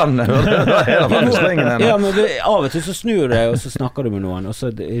 Hvor er vannet? Ja, men av og til så snur du deg, og så snakker du med noen, og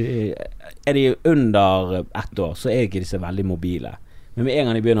så er de under 1 år, så er ikke disse veldig mobile. Men med en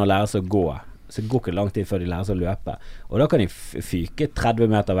gang de begynner å lære seg å gå, så går ikke lang tid før de lærer seg å løpe. Og da kan de fyke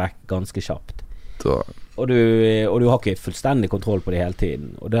 30 meter vekk ganske kjapt. Og du har ikke fullstendig kontroll på det hele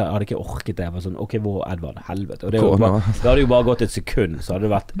tiden. Og det hadde ikke orket det. Jeg var sånn, ok, hvor Edvard? Helvete. Og det hadde jo bare gått et sekund, så hadde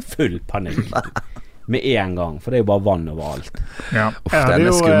det vært full panikk. Med en gang, for det er jo bare vann overalt. Ja. Den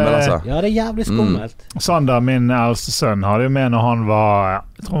er skummel, altså. Ja, det er jævlig skummelt. Sander, min eldste sønn, hadde jo med når han var,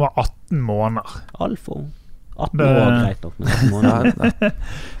 jeg tror han var 18 måneder. Altfor 18 år, greit nok, men 18 måneder.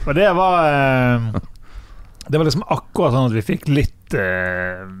 Og det var liksom akkurat sånn at vi fikk litt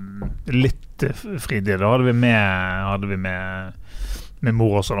fritid. Da hadde vi med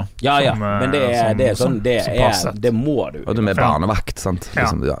mor også, da. Ja, men det er sånn, det må du. Og du med barnevakt, sant?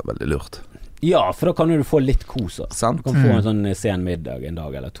 Liksom, ja, veldig lurt. Ja, for da kan du få litt kos. Sant? Du kan få en sånn sen middag en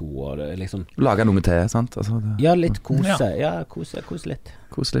dag eller 2, og det liksom Lage noe til, sant? Altså, ja, litt kose. Ja, kose litt.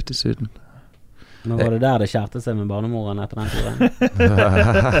 Kose litt i Syden. Men var det der det skjærte seg med barnemoren etter den turen?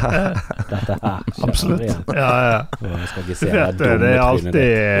 Dette her. Absolutt. Ja. Jeg skal ikke se Det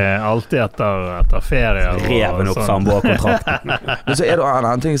er alltid etter ferier. Reven opp samboerkontrakten. Men så er det en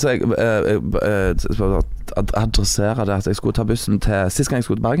annen ting så jeg adresserer det at jeg skulle ta bussen til sist gang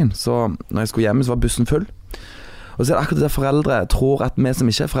jeg skulle til Bergen, så når jeg skulle hjem så var bussen full. Og så er det akkurat det foreldre tror at vi som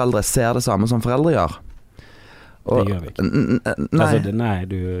ikke er foreldre ser det samme som foreldre gjør. Det gjør vi ikke. Nei,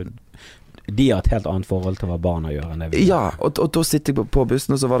 de har et helt annet forhold til hva barna gjør enn det vi gjør. Ja, og da sitter jeg på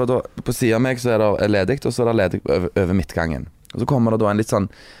bussen, og så var det da på siden av meg så er det ledig, og så er det ledig over midtgangen. Og så kommer det da en litt sånn,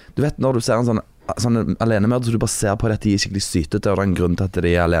 du vet når du ser en sånn alenemødre, så du bare ser på det at de er skikkelig sytete, og det er en grunn til at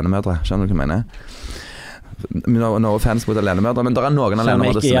de er alenemødre. Skjønner du hva jeg mener? No offense mot alenemødre, men det er noen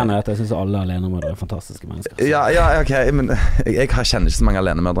alenemødre som... Jeg synes alle alenemødre er fantastiske mennesker. Ja, ok, men jeg kjenner ikke så mange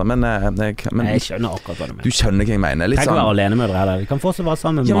alenemødre, men jeg skjønner akkurat hva du mener. Du skjønner hva jeg mener. Tenk å være alenemødre heller. De kan fortsatt være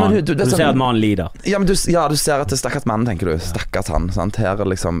sammen med mann. Du ser at mannen lider. Ja, men du ser at det er stakkars mann, tenker du. Stakkars han, sant? Her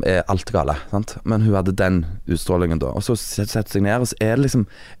liksom er alt gale, sant? Men hun hadde den utstrålingen da. Og så setter seg ned, og så er det liksom,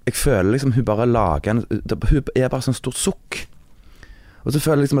 jeg føler liksom hun bare lager hun er bare sånn stort sukk. Og så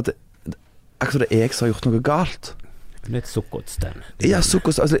føler jeg liksom at akkurat det er jeg som har gjort noe galt. Litt sukkersten. Ja,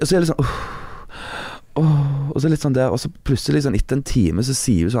 sukkersten. Og så er det litt sånn og så litt sånn der, og så plutselig sånn etter en time så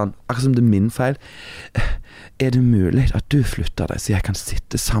sier hun sånn, akkurat som det er min feil, er det mulig at du flytter deg så jeg kan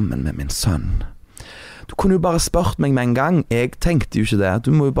sitte sammen med min sønn? Du kunne jo bare spurt meg med en gang. Jeg tenkte jo ikke det.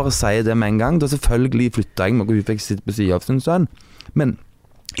 Du må jo bare si det med en gang. Da selvfølgelig flytter jeg meg, og hun fikk sitte på siden av sin sønn. Men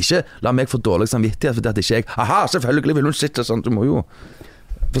ikke la meg få dårlig samvittighet for at ikke jeg, haha, selvfølgelig vil hun sitte sånn. Du må jo...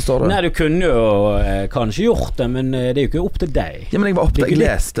 Forstår du? Nei, du kunne jo kanskje gjort det, men det er jo ikke opp til deg. Ja, men jeg var opp til jeg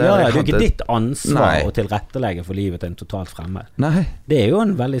leste. Ja, det er jo ikke ditt ansvar å tilrettelegge for livet til en totalt fremmed. Nei. Det er jo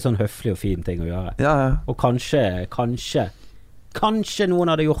en veldig sånn høflig og fin ting å gjøre. Ja. Og kanskje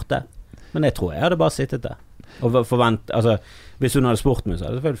noen hadde gjort det. Men jeg tror jeg hadde bare sittet der. Og altså, hvis hun hadde spurt meg, så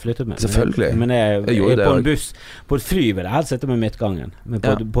hadde jeg selvfølgelig flyttet meg. Selvfølgelig. Men jeg på en buss, på et fly vil jeg helst sitte med midtgangen, men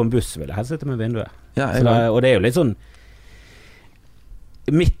på en buss vil jeg helst sitte med vinduet. Og det er jo litt sånn,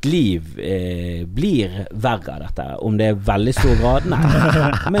 mitt liv blir verre av dette, om det er veldig stor grad, nei,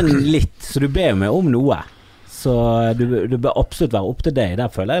 men litt, så du ber meg om noe, så du bør absolutt være opp til deg. Der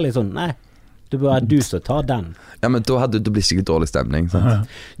føler jeg litt sånn, nei, det bør være du som tar den. Ja, men da hadde det blitt skikkelig dårlig stemning, sant?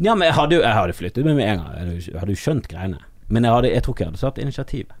 Ja, men jeg hadde flyttet med en gang. Jeg hadde jo skjønt greiene. Men jeg tror ikke jeg hadde satt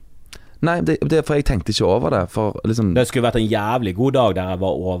initiativet. Nei, det er for jeg tenkte ikke over det. For liksom det skulle vært en jævlig god dag der jeg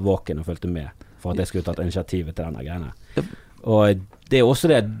var overvåken og følte med, for at jeg skulle tatt initiativet til denne greiene. Og det er også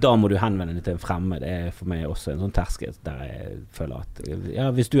det, da må du henvende deg til en fremmed. Det er for meg også en sånn terskel der jeg føler at ja,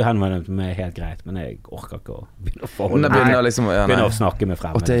 hvis du henvender deg til meg helt greit, men jeg orker ikke å begynne å forholde meg, begynne å snakke med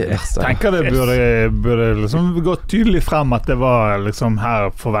fremmed. Jeg tenker det burde liksom gå tydelig frem at det var liksom,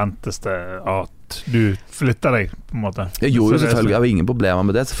 her forventes det at du flytter deg på en måte. Jeg gjorde jo selvfølgelig, jeg har ingen problemer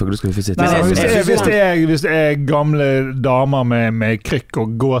med det. Selvfølgelig skal vi få sitte. Hvis det er gamle damer med krykk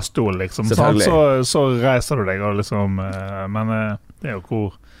og gåstol liksom, så reiser du deg og liksom, men det er jo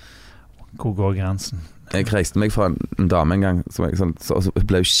hvor går grensen. Jeg reiste meg for en dame en gang så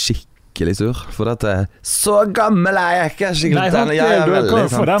ble jo skikkelig sur for at så gammel er jeg ikke. Nei, sant, du kan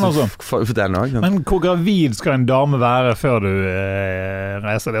få den også. For den også. Men hvor gravid skal en dame være før du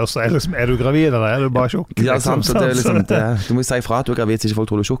reiser det også? Er du gravid eller er du bare tjukk? Ja, sant, så det er liksom det. Du må jo si ifra at du er gravid så ikke folk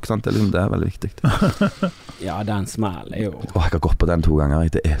tror du er tjukk, sant? Det er veldig viktig. Ja, den smell er jo jeg har gått på den 2 ganger.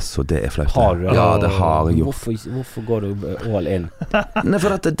 Det er flaut. Har du? Ja, det har jeg gjort. Hvorfor går du all in? Nei,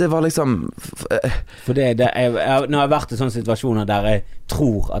 for at det var liksom for nå har jeg vært i sånne situasjoner der jeg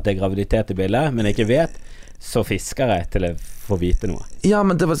tror at det er graviditet i bildet, men jeg ikke vet, så fisker jeg til jeg får vite noe. Ja,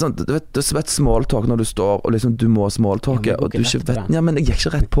 men det var sånn, du vet, det er et smalltalk når du står og liksom du må smalltalke, og du ikke vet, ja, men jeg gikk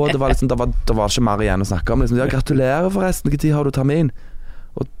ikke rett på, det var liksom, det var ikke mer igjen å snakke om, liksom, ja, gratulerer forresten, hvilken tid har du termin?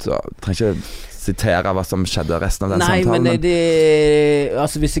 Og da trenger ikke sitere hva som skjedde resten av den samtalen. Nei, men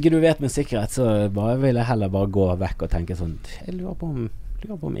altså hvis ikke du vet med sikkerhet, så vil jeg heller bare gå vekk og tenke sånn, jeg lurer på om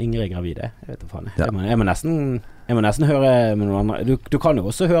Ingrid er gravide. Jeg vet ikke faen. Ja. Jeg må nesten høre med noen andre. Du kan jo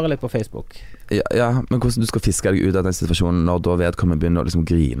også høre litt på Facebook. Ja, men hvordan du skal fiske deg ut av den situasjonen når da vedkommende begynner å liksom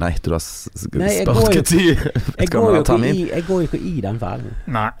grine etter du har spurt hva tid? Jeg går jo ikke i den ferden.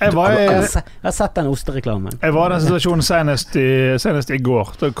 Nei, jeg har sett den ostereklamen. Jeg var i den situasjonen senest i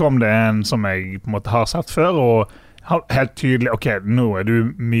går. Da kom det en som jeg på en måte har sett før, og helt tydelig, ok, nå er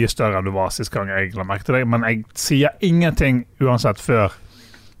du mye større enn du var sist gang jeg la merke til deg, men jeg sier ingenting uansett før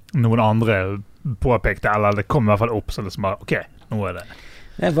noen andre påpekte, eller det kom i hvert fall opp, så liksom bare, ok, nå er det.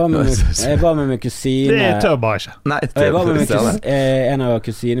 Jeg var med min kusine. Det tør bare ikke. Nei, jeg var med en av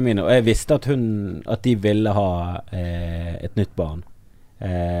kusinene mine, og jeg visste at de ville ha et nytt barn,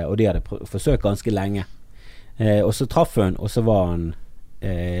 og de hadde forsøkt ganske lenge. Og så traff hun, og så var han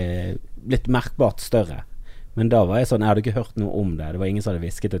litt merkbart større. Men da var jeg sånn, jeg hadde ikke hørt noe om det. Det var ingen som hadde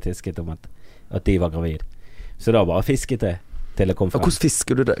visket og tisket om at de var gravid. Så da bare fisket det til det kom frem. Hvordan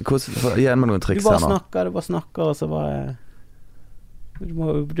fisker du det? Gjør meg noen triks her nå. Du bare snakker, og så bare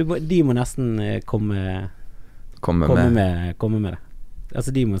de må nesten komme med det.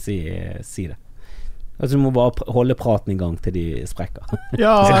 Altså de må si det. Altså du må bare holde praten i gang til de sprekker.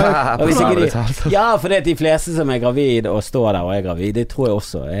 Ja, for det er de fleste som er gravid og står der og er gravid, det tror jeg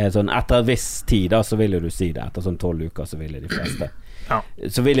også er sånn, etter en viss tid da, så vil jo du si det. Etter sånn 12 uker så vil de fleste.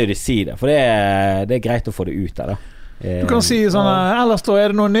 Så vil jo de si det, for det er greit å få det ut der da. Du kan si sånn, ellers da er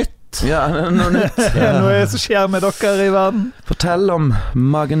det noe nytt. Ja, noe nytt. Noe som skjer med dere i verden. Fortell om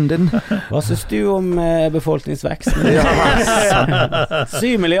magen din. Hva synes du om befolkningsveksten?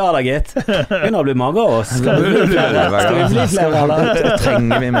 7 milliarder, gitt. Begynner å bli mange av oss. Skal vi bli flere, eller?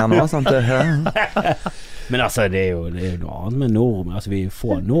 Trenger vi mer nå, sant det? Men altså, det er jo noe annet med nordmenn. Altså, vi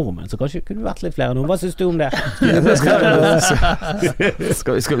får nordmenn, så kanskje kunne det vært litt flere nordmenn. Hva synes du om det?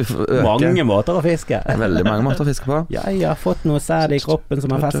 Skal vi øke? Mange måter å fiske. Veldig mange måter å fiske på. Ja, jeg har fått noe sæd i kroppen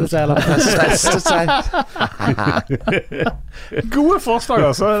som har festet seg. Gode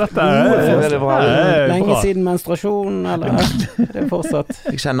forslag, altså. Dette lenge siden menstruasjon, eller det er fortsatt.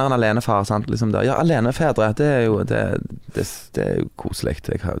 Jeg kjenner en alenefar, sant? Liksom der. Ja, alenefedre, det er jo koselig.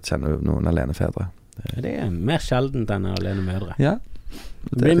 Jeg kjenner jo noen alenefedre. Det er mer sjeldent enn alene mødre. Ja.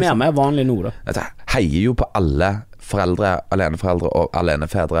 Det blir mer vanlig nå da. Jeg heier jo på alle foreldre, aleneforeldre og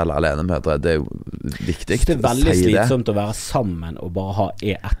alenefedre eller alenemødre. Det er jo viktig. Det er veldig slitsomt å være sammen og bare ha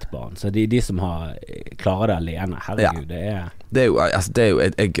ett barn. Så de som klarer det alene, herregud, det er jo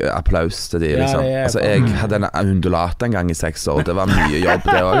jeg applaus til de liksom. Altså, jeg hadde en undulat en gang i 6 år. Det var mye jobb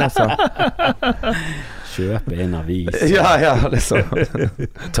det også, altså. Kjøpe en avis. Ja, liksom.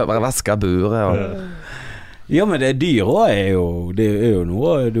 Bare vaske buret og Ja, men det dyr også det er jo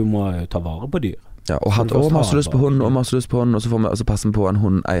noe du må ta vare på dyr. Ja, og hatt masse lyst på hund, og så får vi passe på en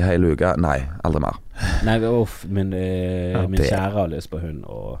hund en hel uke. Nei, aldri mer. Nei, min kjære har lyst på hund,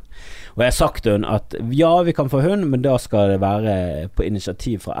 og jeg har sagt til hun at ja, vi kan få hund, men da skal det være på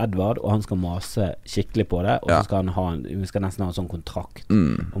initiativ fra Edvard, og han skal mase skikkelig på det, og så skal vi skal nesten ha en sånn kontrakt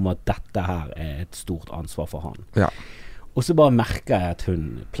om at dette her er et stort ansvar for han. Ja. Og så bare merker jeg at hun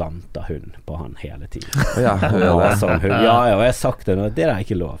planter hund på han hele tiden. Ja, og jeg har sagt til henne at det er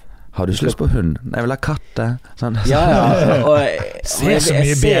ikke lov. Har du ikke lyst på hund? Nei, jeg vil ha katte. Sånn. Ja, og jeg ser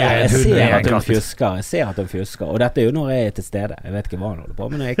at hun fjusker, og dette er jo når jeg er til stede. Jeg vet ikke hva hun holder på,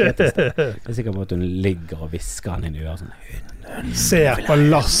 men jeg er ikke til stede. Jeg er sikker på at hun ligger og visker han inn i øret sånn, hund. Ser på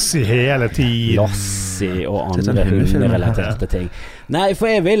Lassie hele tiden. Lassie og andre hunderelaterte ting. Nei, for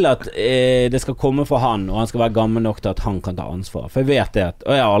jeg vil at det skal komme fra han, og han skal være gammel nok til at han kan ta ansvar. For jeg vet det at,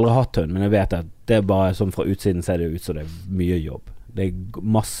 og jeg har aldri hatt hund, men jeg vet at det er bare som fra utsiden ser det ut så det er mye jobb. Det er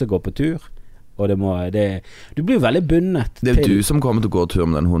masse gå på tur, og du blir jo veldig bundet. Det er jo du som kommer til å gå tur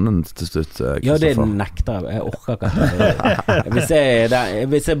med den hunden til slutt, ja, det nekter jeg orker ikke.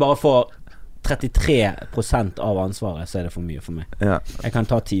 Hvis jeg bare får 33% av ansvaret, så er det for mye for meg. Ja. Jeg kan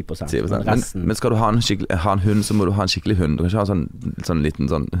ta 10%. Men skal du ha en hund, så må du ha en skikkelig hund. Du kan ikke ha sånn liten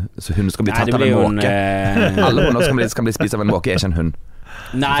så hunden skal bli tatt av en måke. Alle hunder skal bli spist av en måke, er ikke en hund.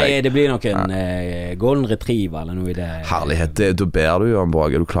 Nei, det blir nok en golden retriever eller noe i det. Herlighet, da ber du jo om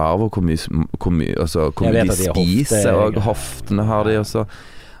Båge. Er du klar over hvor mye de spiser, og hoftene har de også.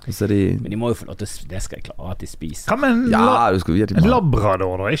 Men de må jo få lov til det skal jeg klare at de spiser. En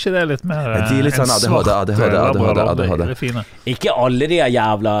labrador da, ikke det litt mer de er litt sånn ADHD. Ikke alle de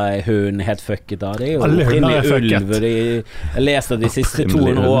jævla hundene helt fucket da. Det er jo opprinnelig ulv. Jeg leste de siste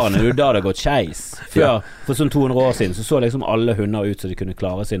 200 årene, det er jo da det har gått skeis. For sånn 200 år siden så liksom alle hunder ut så de kunne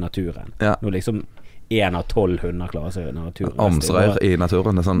klare seg i naturen. Nå liksom 1 av 12 hunder klarer seg i naturen. Omsrør i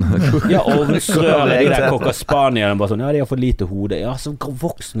naturen, det er sånn. Ja, omsrør, de der cocker spanierne bare sånn, ja, de har fått lite hode. Ja, så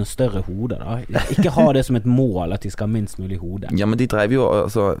voksne større hode da. Ikke ha det som et mål at de skal ha minst mulig hode. Ja, men de drev jo,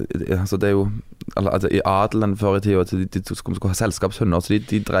 altså det er jo, i adelen før i tiden, de skulle ha selskapshunder, så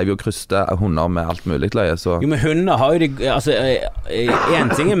de drev jo og kryste hunder med alt mulig løye, så. Jo, men hunder har jo altså,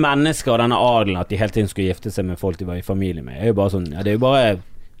 en ting er mennesker og denne adelen, at de hele tiden skulle gifte seg med folk de var i familie med, er jo bare sånn, ja, det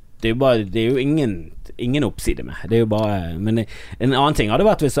er jo ingen oppside med. Det er jo bare, men en annen ting hadde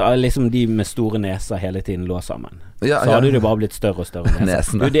vært hvis liksom de med store neser hele tiden lå sammen. Så hadde det bare blitt større og større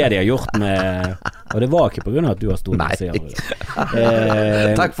neser. Det er jo det de har gjort med, og det var ikke på grunn av at du har store neser.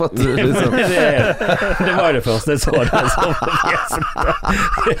 Takk for at du liksom det var jo det første jeg så.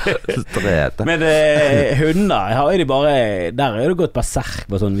 Men hunder har jo de bare, der er det gått berserk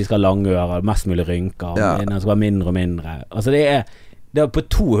på sånn, vi skal ha lange ører, mest mulig rynker, den skal være mindre og mindre. Altså det på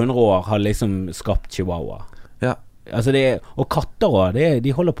 200 år har liksom skapt chihuahua. Ja. Altså og katter også,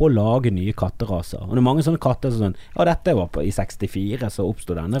 de holder på å lage nye katteraser. Og det er mange sånne katter som sånn, ja, dette var i 64, så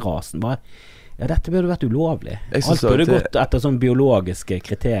oppstod denne rasen. Bare, ja, dette burde vært ulovlig. Alt burde gått etter sånn biologiske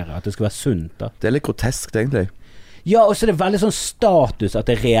kriterier, at det skulle være sunt da. Det er litt grotesk, egentlig. Ja, og så er det veldig sånn status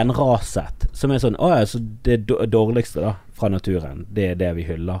at det er renraset, som er sånn, så det dårligste da, fra naturen, det er det vi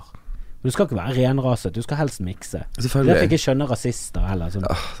hyller. Du skal ikke være renraset, du skal helst mikse. Det er derfor jeg ikke skjønner rasister heller sånn.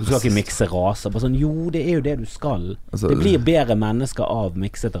 Du skal ikke mikse raser. Bare sånn, jo, det er jo det du skal. Det blir bedre mennesker av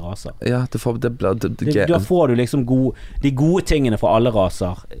miksete raser. Ja, da får du liksom de gode tingene fra alle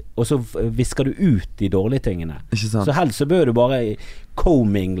raser, og så visker du ut de dårlige tingene. Så helst så bør du bare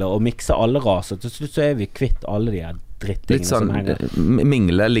co-mingle og mikse alle raser. Til slutt så er vi kvitt alle de her litt sånn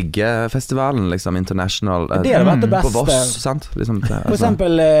Mingle-ligge-festivalen liksom, international det har vært det beste på Voss, sant? Liksom, for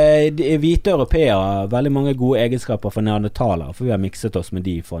eksempel hvite europeere veldig mange gode egenskaper for neandertalere, for vi har mikset oss med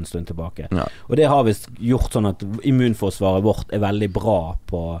de for en stund tilbake, og det har vi gjort sånn at immunforsvaret vårt er veldig bra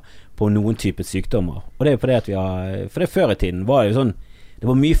på noen typer sykdommer, og det er fordi at for det før i tiden var det jo sånn, det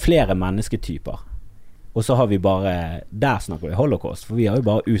var mye flere mennesketyper, og så har vi bare, der snakker vi holocaust, for vi har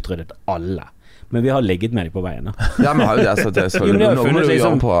jo bare utryddet alle. Men vi har ligget med dem på veien. Ja, men har jo det, så de har funnet,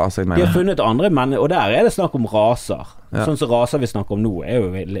 liksom, på, altså, de har funnet andre menn, og der er det snakk om raser. Sånn som raser vi snakker om nå er jo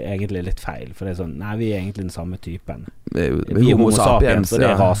egentlig litt feil, for det er sånn, nei, vi er egentlig den samme typen. Vi er homo sapiens, og det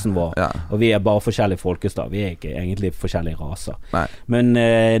er rasen vår. Og vi er bare forskjellige folkestad, vi er ikke egentlig forskjellige raser. Men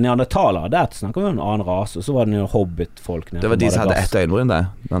neandertalere, der snakker vi om en annen ras, og så var det noen hobbit-folk. Det var de som hadde ett øyenbryn, det?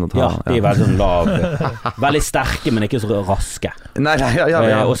 Ja, de er veldig sånn lav, veldig sterke, men ikke så raske. Nei,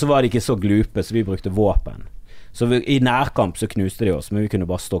 og så var de ikke så glupe, så vi brukte våpen. Så i nærkamp så knuste de oss, men vi kunne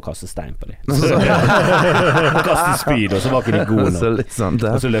bare stå og kaste stein på dem. Kaste spyd, og så var ikke de gode nok.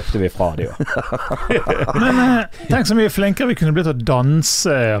 Og så løpte vi fra dem. Men tenk så mye flinkere vi kunne blitt å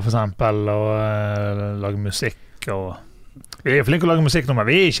danse, for eksempel, og lage musikk. Vi er flinke å lage musikk nå,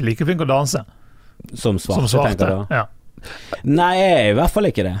 men vi er ikke like flinke å danse. Som svarte, tenker du? Ja. Nei, jeg er i hvert fall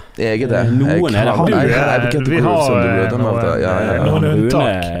ikke det. Jeg er det. Noen er det. Vi har noen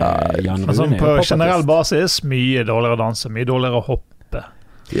unntak. Altså, på generell basis, mye dårligere danse, mye dårligere hoppe.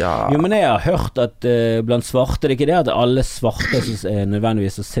 Ja. Jo, men jeg har hørt at blant svarte, det er ikke det at alle svarte er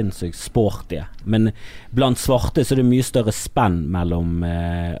nødvendigvis så sinnssykt sportige, men blant svarte så er det mye større spenn mellom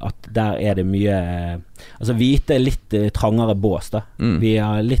at der er det mye altså hvite er litt trangere bås da. Vi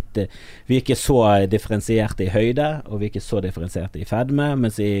er ikke så differensierte i høyde, og vi er ikke så differensierte i fedme,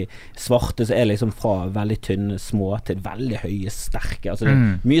 mens i svarte så er liksom fra veldig tynne, små til veldig høye, sterke, altså det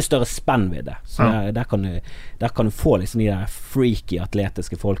er mye større spenn ved det, så der kan du få liksom de der freaky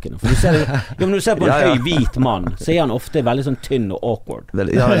atletiske folkene, for når du ser på en høy hvit mann, så er han ofte veldig sånn tynn og awkward.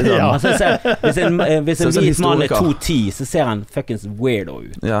 Altså, hvis en hvit mann er 2,10, så ser han fuckings weirdo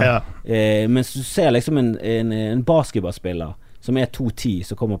ut. Mens du ser liksom en basketballspiller som er 2,10,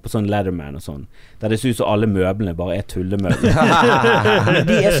 som kommer på sånn Leatherman og sånn, der det ser ut som alle møblene bare er tullemøbler. Men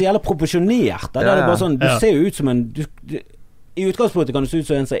de er så jævla proporsjonert. Der er det bare sånn, du ser jo ut som en i utgangspunktet kan du se ut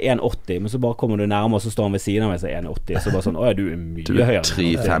som en som er 1,80, men så bare kommer du nærmere, og så står han ved siden av en som er 1,80, så bare sånn, åja, du er mye høyere. Du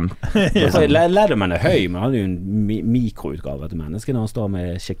er 3,5. Leatherman er høy, men han er jo en mikroutgave til mennesket når han står med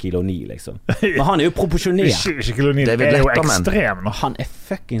Shaquille O'Neal, liksom. Men han er jo proporsjonert. Shaquille O'Neal er jo ekstrem. Han er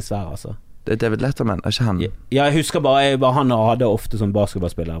fucking svær, altså. Det er David Letterman, er ikke han? Ja, jeg husker bare han hadde ofte sånn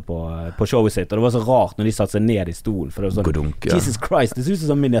basketballspillere på showet sitt, og det var så rart når de satt seg ned i stolen, for det var sånn, Godunk, ja. Jesus Christ, det ser ut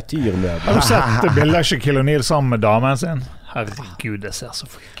som sånn miniatyrmøbel. Har du sett bildet av Shaquille O'Neal sammen med damen sin? Herregud, det ser så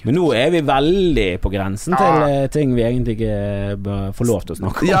freak ut. Men nå er vi veldig på grensen til ting vi egentlig ikke bør få lov til å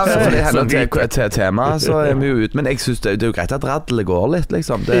snakke om. Ja, for det hender til tema, så er vi jo ut. Men jeg synes det er jo greit at radlet går litt,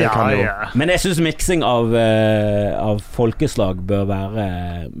 liksom. Det kan jo... Men jeg synes miksing av folkeslag bør være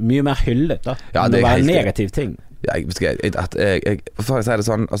mye mer hyllet, da. Ja, det bør være en helt... negativ ting. Ja, for å si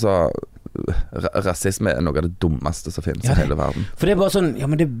det sånn, altså... Rasisme er noe av det dummeste som finnes i hele verden. For det er bare sånn, ja,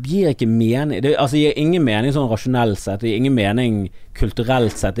 men det gir ikke mening. Det gir ingen mening sånn rasjonelt sett, det gir ingen mening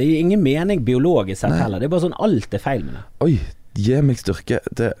kulturelt sett, det gir ingen mening biologisk sett heller. Det er bare sånn, alt er feil med det. Oi, gi meg styrke.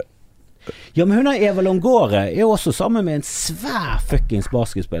 Ja, men hun Eva Longoria er jo også sammen med en svær fuckings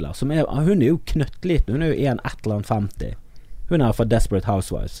basketspiller, hun er jo knøttliten, hun er jo 1,50. Hun er fra Desperate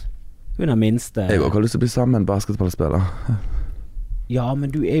Housewives. Hun er minste. Jeg har lyst til å bli sammen med en basketballspiller. Ja,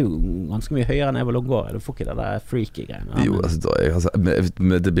 men du er jo ganske mye høyere enn Eva Longoria. Du får ikke det der freaky greiene. Jo, altså,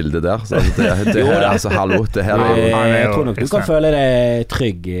 med det bildet der, så det her, altså, hallo, det her er jo... Jeg tror nok du kan føle deg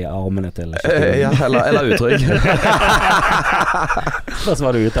trygg i armene til. Ja, eller utrygg. Spørs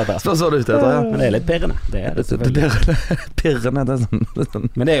hva du er ute etter. Ja. Men det er litt pirrende. Det er det selvfølgelig. Pirrende, det er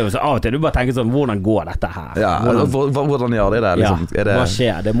sånn. Men det er jo så av og til, du bare tenker sånn, hvordan går dette her? Ja, hvordan gjør de det? Liksom? Ja, hva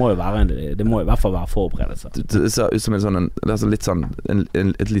skjer? Det må jo i hvert fall være forberedelse. Det ser ut som litt sånn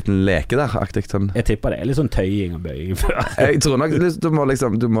et liten leke der, aktig sånn. Jeg tipper det er litt sånn tøying og bøying. Jeg tror nok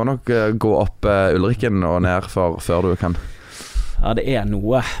du må nok gå opp Ulrikken og ned før du kan. Ja, det er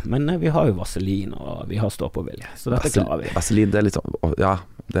noe, men vi har jo vaselin og vi har ståpåvilje, så dette klarer vi. Vaselin, det er litt sånn, ja,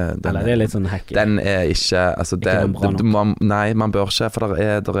 eller det er litt sånn hacky. Den er ikke, altså nei, man bør ikke, for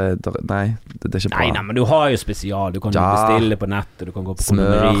nei, det er ikke bra. Nei, men du har jo spesial, du kan jo bestille på nettet, du kan gå på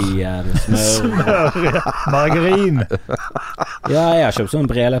kondomerier, smør, margarin. Ja, jeg har kjøpt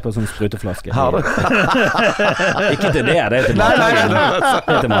sånn brele på sånn spruteflaske. Har du? Ikke til det er til matlaging.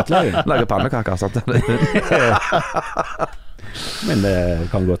 Det er til matlaging. Lager pannekaker, sant? Men det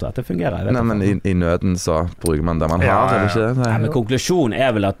kan godt være at det fungerer. Nei, men i nøden så bruker man det man har, eller ikke det? Nei, men konklusjonen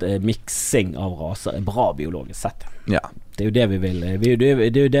er vel at miksing av raser er bra biologisk sett. Ja. Det er jo det vi vil. Det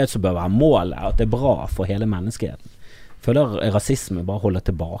er jo det som bør være målet, at det er bra for hele menneskeheten. Føler rasisme bare holder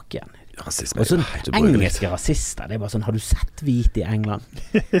tilbake igjen. Rasisme, og sånn engelske rasister, det er bare sånn, har du sett hvite i England?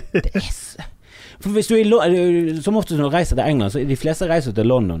 Det er så... For hvis du som ofte når du reiser til England, så de fleste reiser til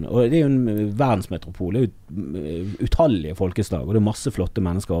London, og det er jo en verdensmetropol, det er jo utallige folkeslag, og det er masse flotte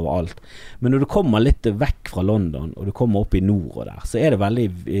mennesker overalt. Men når du kommer litt vekk fra London, og du kommer opp i nord og der, så er det veldig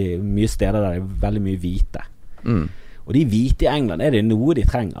mye steder der det er veldig mye hvite. Og de hvite i England, det noe de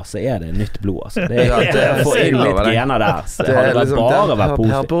trenger, så det nytt blod, altså. Det å få inn litt gener der. Det hadde liksom, bare vært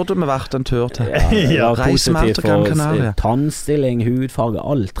positivt. Her burde vi vært en tur til. Ja, Reisebarn til Gran Canaria. Tannstilling, hudfarge,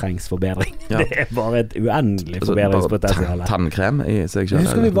 alt trengs forbedring. Ja. Det bare et uendelig forbedringspotensial. Tannkrem i seg selv.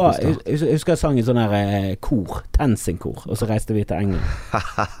 Jeg husker jeg sang i sånn her kor, TenSing-kor, og så reiste vi til England.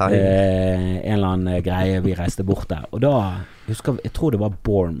 En eller annen greie, vi reiste bort der. Og da, jeg tror det var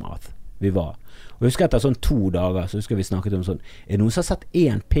Bournemouth vi var. Og jeg husker etter sånn 2 dager så husker vi snakket om sånn, noen som har sett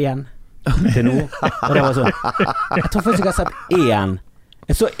en pen til noe? Og det var sånn, jeg tror faktisk jeg har sett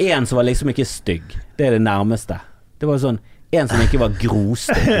jeg så en som var liksom ikke stygg. Det det nærmeste. Det var sånn, en som ikke var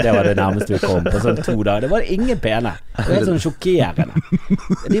grostygg. Det var det nærmeste vi kom på sånn 2 dager. Det var ingen pene. Det var helt sånn sjokkerende.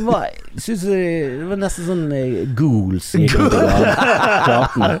 Det var nesten sånn ghouls i gatene.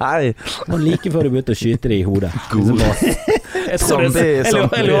 Det var like før de begynte å skyte det i hodet. Jeg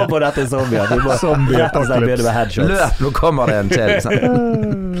lover på dette zombier. Løp, nå kommer det en til.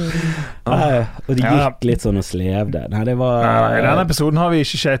 Og de gikk litt sånn og slevde. Nei, det var I denne episoden har vi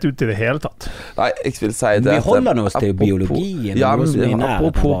ikke skjeit ut i det hele tatt. Nei, jeg vil si det. Vi holder oss til biologien. Ja, men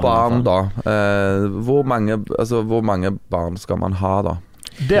apropos barn da. Hvor mange barn skal man ha da?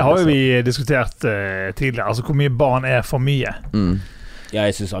 Det har jo vi diskutert tidligere. Altså hvor mye barn for mye. Ja,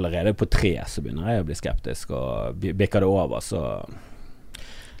 jeg synes allerede på 3 så begynner jeg å bli skeptisk, og bikker det over, så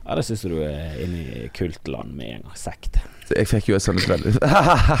ja, det synes du inne i kultland med en gang, sekt. Jeg fikk jo et sånt veldig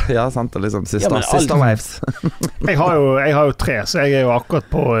ja, sant, liksom sister wives. jeg har jo 3, så jeg jo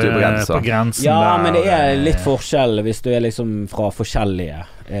akkurat på grensen. Ja, men det litt forskjell hvis du liksom fra forskjellige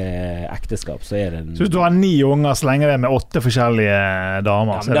ekteskap, så det Så hvis du har 9 unger så lenge det med 8 forskjellige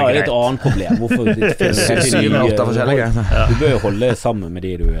damer, ja, men da det et annet problem. Hvorfor 7-8 forskjellige? Du bør jo holde sammen med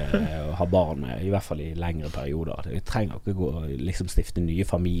de du har barn med, i hvert fall i lengre perioder. Du trenger ikke gå liksom stifte nye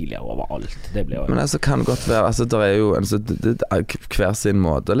familier overalt. Det blir jo... Men altså kan det godt være, altså det jo hver sin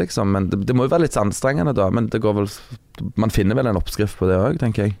måte liksom, men det må jo være litt anstrengende da, men det går vel, man finner vel en oppskrift på det også,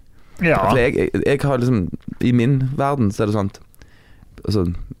 tenker jeg. Ja. For jeg har liksom, i min verden så det sånt, altså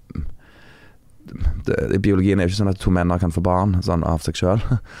i biologien jo ikke sånn at 2 menn kan få barn sånn av seg selv.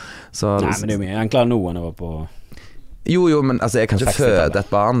 Så, nei, men det jo mye enklere nå enn det var på jo, men altså jeg kan ikke føde et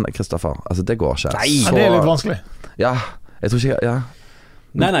barn, Kristoffer. Altså det går ikke. Nei, så, det litt vanskelig. Ja, jeg tror ikke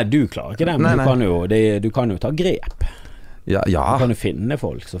Nei, du klarer ikke det, men du kan jo ta grep. Ja. Du kan jo finne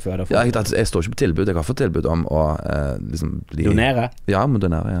folk som føder folk. Ja, jeg står ikke på tilbud. Jeg har fått tilbud om å liksom donere? Ja, må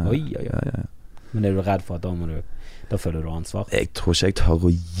donere, ja. Oi. Ja. Men du redd for at da føler du ansvar? Jeg tror ikke jeg tør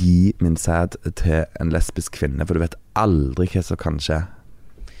å gi min sæd til en lesbisk kvinne, for du vet aldri hva som kan skje.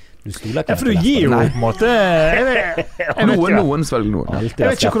 Du stoler ikke for du gir jo på en måte noen selvfølgelig noen. Jeg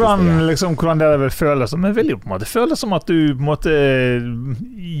vet ikke hvordan det vil føles, men det vil jo på en måte føles som at du på en måte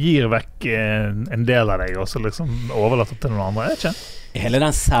gir vekk en del av deg og så liksom overlater til noen andre, jeg vet ikke. Hele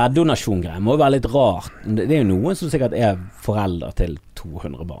den sæddonasjon-greien må jo være litt rart. Det jo noen som sikkert foreldre til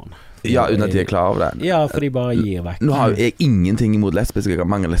 200 barn. Ja, uten at de klar over det. Ja, for de bare gir vekk. Nå har jeg ingenting imot lesbiske. Jeg har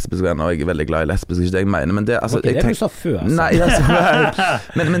mange lesbiske venner, og jeg veldig glad i lesbiske, ikke det jeg mener, men det altså, det du sa før. Nei, altså,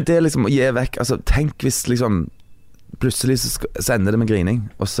 men det liksom å gi vekk, altså tenk hvis liksom plutselig så ender det med grining,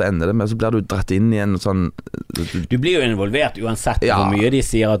 og så ender det med, så blir du dratt inn i en sånn du blir jo involvert uansett hvor mye de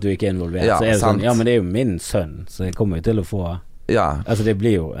sier at du ikke involvert, så det sånn, ja, men det jo min sønn, så jeg kommer jo til å få altså det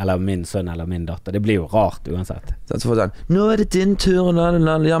blir jo, eller min sønn eller min datter, det blir jo rart uansett. Så får sånn, nå det din tur,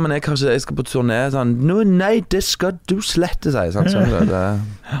 ja, men jeg skal på turné, sånn, nei, det skal du slette seg, sånn,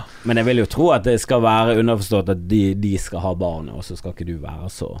 Men jeg vil jo tro at det skal være underforstått at de skal ha barnet, og så skal ikke du være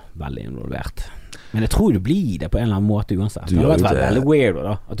så veldig involvert. Men jeg tror du blir det på en eller annen måte uansett. Det hadde vært veldig weird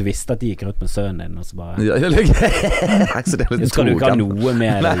da, at du visste at de gikk rundt med sønnen din, og så bare skal du ikke ha noe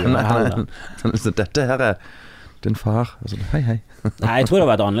med det. Så dette her din far, altså, hei. Nei, jeg tror det har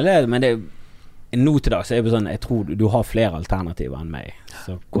vært annerledes, men nå til dag så det sånn, jeg tror du har flere alternativer enn meg.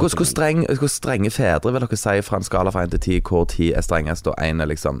 Hvor strenge fedre vil dere si fra en skala fra 1 til 10, hvor 10 strengest og 1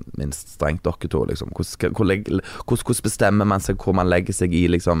 liksom minst strengt, dere to liksom? Hvordan bestemmer man seg hvor man legger seg i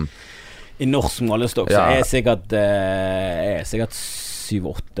liksom? I norsk målestokk så jeg sikkert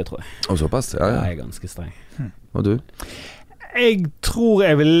 7-8, tror jeg. Og såpass, ja. Jeg ganske streng. Og du? Jeg tror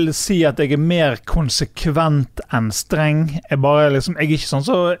jeg vil si at jeg mer konsekvent enn streng. Jeg er ikke sånn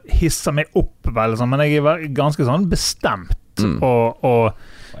så hisser meg opp vel, men jeg ganske sånn bestemt. Og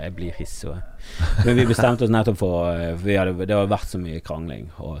jeg blir hissig. Men vi bestemte oss nettopp for det har vært så mye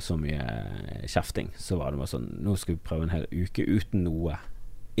krangling og så mye kjefting, så var det bare sånn, nå skal vi prøve en hel uke uten noe.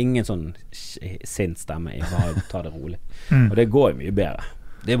 Ingen sånn sint stemme, jeg bare tar det rolig. Og det går jo mye bedre.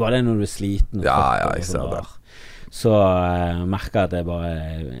 Det bare det når du sliten. Jeg ser det. Så merker jeg at jeg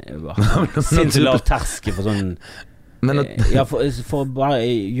bare sinnssykt lav terskel for sånn For å bare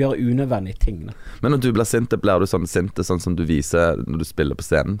gjøre unødvendige ting da. Men når du blir sint, blir du sånn sint sånn som du viser når du spiller på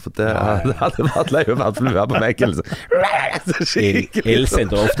scenen? For det hadde vært løy å være flua på meg.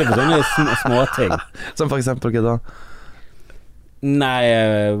 Illsint, og ofte på sånne små ting. Som for eksempel hva da? Nei,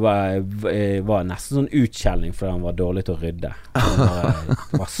 var nesten sånn utskjelling fordi han var dårlig til å rydde. Han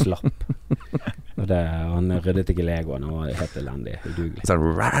var slapp. Og han ryddet ikke legoen, han var helt elendig, udugelig.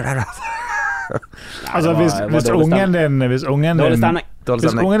 Altså hvis ungen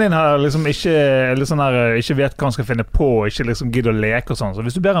din har liksom ikke vet hva han skal finne på, ikke liksom gidder å leke og sånn, så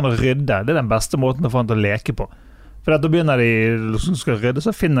hvis du ber han å rydde, det er den beste måten å få han til å leke på. For da begynner de, som skal rydde,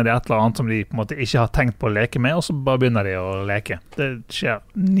 så finner de et eller annet som de på en måte ikke har tenkt på å leke med, og så bare begynner de å leke. Det skjer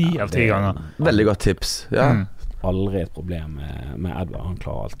 9 av 10 ganger. Veldig godt tips, Aldri et problem med Edvard. Han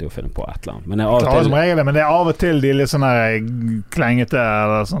klarer alltid å finne på et eller annet. Men som regel, men det er av og til de litt sånn klengete,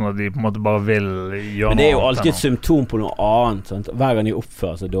 eller sånn at de på en måte bare vil gjøre noe. Men det er jo alltid et symptom på noe annet. Sant? Hver gang de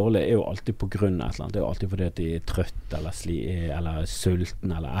oppfører seg dårlig, er jo alltid på grunn av et eller annet. Det er jo alltid fordi at de er trøtt, eller sulten,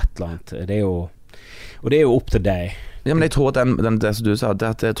 eller et eller annet. Og det er jo opp til deg. Ja, men jeg tror at det som du sa, det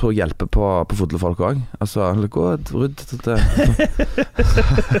at jeg tror hjelper på fotlefolk også. Altså, gå et rydd til det.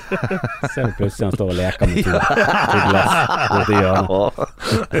 Ser du plutselig han står og leker med to glass borte i hjørnet.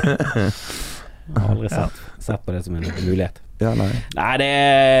 Jeg har aldri sett på det som en mulighet. Ja, nei, det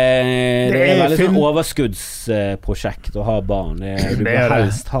er veldig sånn overskuddsprosjekt å ha barn. Du bør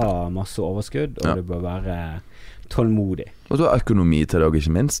helst ha masse overskudd, og du bør være tålmodig. Og du har økonomi til deg,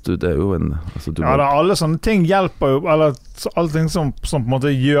 ikke minst. Det er jo alle sånne ting hjelper jo, eller alle ting som på en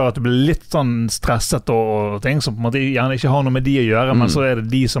måte gjør at du blir litt sånn stresset, og ting som på en måte gjerne ikke har noe med de å gjøre, men så er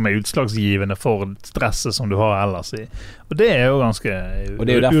det de som er utslagsgivende for stresset som du har ellers i. Og det er jo ganske urettferdig. Og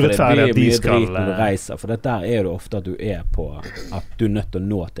det er jo derfor det blir mye drit når du reiser, for der er det ofte at du er på at du er nødt til å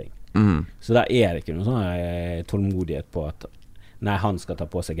nå ting. Så der er det ikke noen sånn tålmodighet på at nei, han skal ta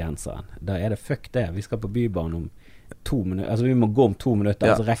på seg genseren. Da er det fuck det. Vi skal på bybarn om 2 minutter. Altså vi må gå om 2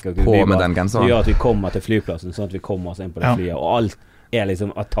 minutter, så rekker ikke bybarn. Så gjør at vi kommer til flyplassen, sånn at vi kommer oss inn på det flyet. Og alt er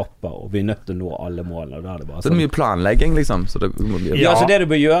liksom etapper, og vi er nødt til å nå alle målene. Og da er det bare sånn. Det er mye planlegging, liksom. Så det det du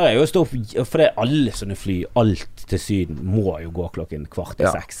bør gjøre er jo å stå opp, for det er alle sånne fly, alt til Syden må jo gå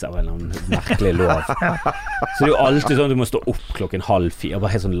 5:15 av en eller annen merkelig lov. Så det er jo alltid sånn at du må stå opp 3:30,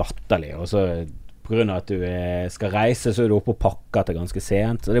 bare helt sånn latterlig, og så på grunn av at du skal reise, så er du oppe og pakker til ganske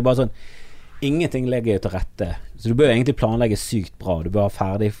sent. Så det er bare sånn, ingenting legger til rette. Så du bør egentlig planlegge sykt bra. Du bør ha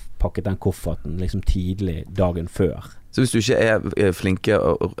ferdig pakket den kofferten liksom tidlig dagen før. Så hvis du ikke er flinke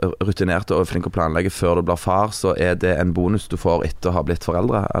og rutinerte og flink å planlegge før du blir far, så er det en bonus du får etter å ha blitt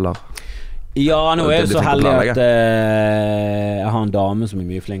foreldre, eller? Ja, nå er jeg så heldig at jeg har en dame som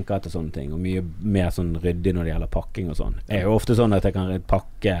er mye flinkere til sånne ting, og mye mer sånn ryddig når det gjelder pakking og sånn. Jeg er jo ofte sånn at jeg kan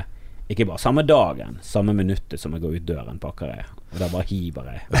pakke ikke bare samme dagen, samme minuttet som jeg går ut døren, pakker jeg. Og da bare hiver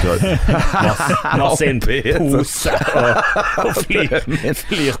jeg masse inn pose og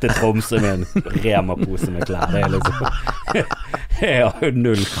flyr til Tromsø med en Rema-pose med klær. Det er liksom jeg har jo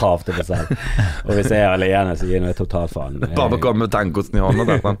 0 krav til meg selv. Og hvis jeg er alene, så gir jeg totalt faen. Bare komme med tankosten i hånda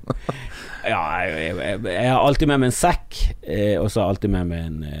der. Ja, jeg har alltid med meg en sekk, og så har jeg alltid med meg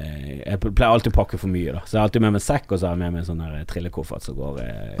en jeg pleier alltid å pakke for mye da. Så jeg har alltid med meg en sekk, og så har jeg med meg en sånn her trillekoffert som går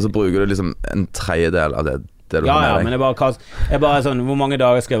og så bruker du liksom en tredjedel av det du har med deg. Men jeg bare sånn, hvor mange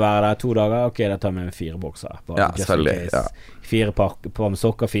dager skal jeg være der? 2 dager? Ok, da tar jeg med meg 4 bokser. Selvfølgelig, 4 på med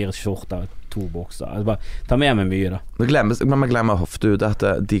sokker, 4 skjorter, 2 bokser. Jeg bare tar med meg mye da. Men man glemmer ofte ut at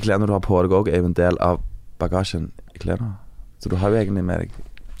de klærne du har på deg også er jo en del av bagasjen i klærne. Så du har jo egentlig med deg.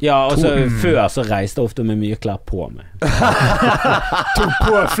 Ja, og så før så reiste jeg ofte med mye klær på meg. Tok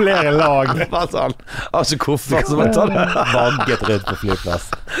på flere lag. Bare sånn, har ikke koffert som jeg tar det. Vagget rundt på flyplass.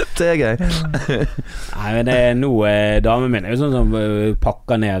 Det er gøy. Nei, men det er noe, damen min er jo sånn som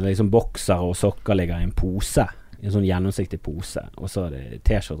pakker ned liksom bokser og sokker ligger i en pose. I en sånn gjennomsiktig pose. Og så er det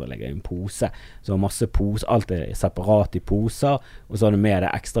t-skjorter ligger i en pose. Så masse pose, alt er separat i poser. Og så har du med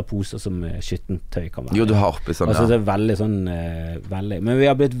det ekstra poser som skyttentøy kan være. Jo, du har oppi sånn, altså, det er veldig sånn men vi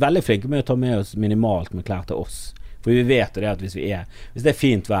har blitt veldig flinke med å ta med oss minimalt med klær til oss. For vi vet jo det at hvis det er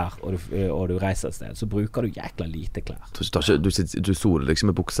fint vær og du reiser et sted, så bruker du jækla lite klær. Du soler liksom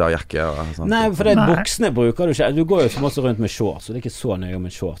med bukser og jakke og sånt. Nei, for det buksene bruker du ikke. Du går jo ikke masse rundt med shorts, og det er ikke så nøye om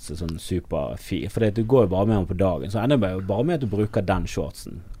en shorts er sånn superfin. For du går jo bare med den på dagen, så ender det bare med at du bruker den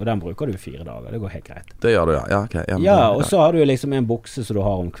shortsen, og den bruker du 4 dager. Det går helt greit. Det gjør du, ja. Okay, og så har du liksom en bukse som du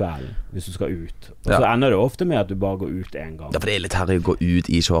har om kvelden hvis du skal ut. Og så ender det ofte med at du bare går ut en gang. Ja, for det er litt herlig å gå ut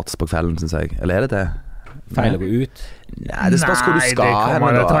i shorts på kvelden, synes jeg. Eller er det det? Feil å gå ut? Nei, det spørs hvor du skal.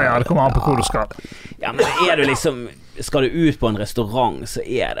 Det kommer an på hvor du skal. Ja, men er du liksom skal du ut på en restaurant, så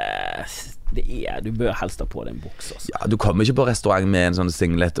er det Du bør helst ha på deg en buks også. Ja, du kommer ikke på restaurant med en sånn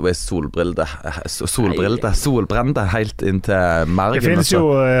singlet og solbrente helt inn til margen. Det finnes jo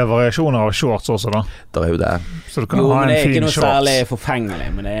variasjoner av shorts også da. Der jo det. Så du kan Jo, ha men en det er fin ikke noe shorts. særlig forfengelig,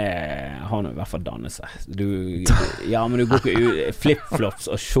 men det har noe i hvert fall dannet seg. Ja, men du går ikke ut flip-flops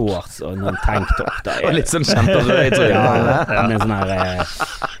og shorts og noen tanktop. Og litt sånn kjemperød, tror jeg. Ja, med sånn her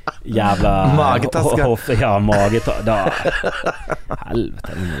jævla magetaske. Ja, magetaske. Da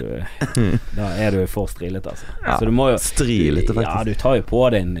helvete, da er du for strilet, altså. Ja, så du må jo strilete, faktisk. Ja, du tar jo på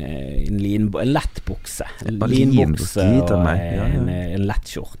deg en lettbukse. En linbukse og en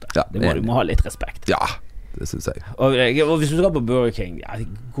lettskjorte. Ja, du må ha litt respekt. Ja, det synes jeg. Og hvis du skal på Burger King,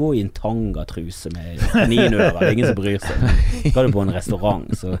 gå i en tanga-truse med kaninører. Det er ingen som bryr seg. Skal du på en restaurant,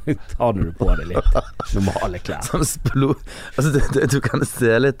 så tar du på deg litt normale klær. Altså, du kan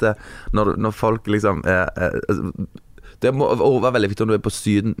se litt når folk liksom det må være veldig viktig når du er på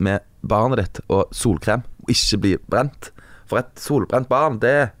syden med barnet ditt og solkrem, og ikke bli brent. For et solbrent barn, da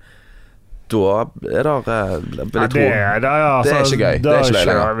er det ikke gøy. Det er ikke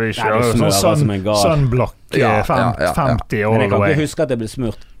løy. Sunblock 50 all the way. Men jeg kan ikke huske at jeg ble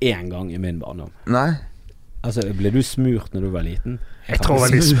smurt én gang i min barndom. Nei. Altså, ble du smurt når du var liten? Jeg tror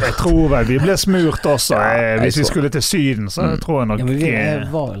vel vi ble smurt også. Hvis vi skulle til syden, så tror jeg nok jeg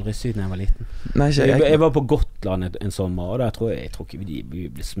var aldri i syden da jeg var liten. Nei, jeg var på Gotland en sommer, og da tror jeg ikke vi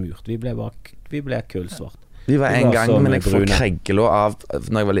ble smurt. Vi ble kullsvart. Vi var en gang, men jeg får kreggelå av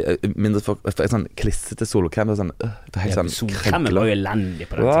når jeg var mindre for sånn klissete solkrem og sånn, solkrem var jo elendig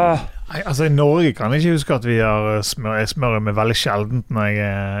på den tiden. Altså i Norge kan jeg ikke huske at vi har jeg smører meg veldig sjeldent når jeg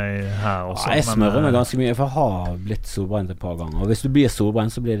er her også. Jeg smører meg ganske mye, for jeg har blitt solbrent et par ganger, og hvis du blir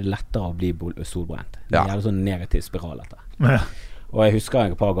solbrent så blir det lettere å bli solbrent. Det er en sånn negativ spiral dette. Og jeg husker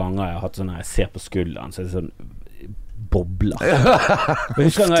et par ganger jeg har hatt sånn, jeg ser på skulderen, så er det sånn bobler. Jeg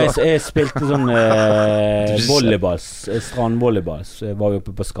husker når jeg spilte sånn strandvolleyball, så jeg var jo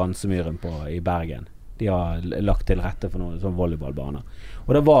oppe på Skansemyren i Bergen. De har lagt til rette for noen sånn volleyballbaner.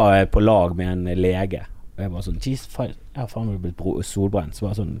 Og da var jeg på lag med en lege, og jeg var sånn, jeez, jeg har faen blitt solbrent. Så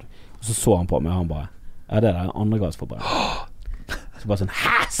var jeg sånn, og så han på meg, og han bare, det er andregradsforbrenning. Så bare sånn,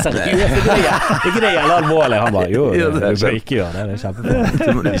 hæ, seriøst? Ikke det gjelder alvorlig. Han bare, jo, du bør ikke gjøre det, det er kjempebra.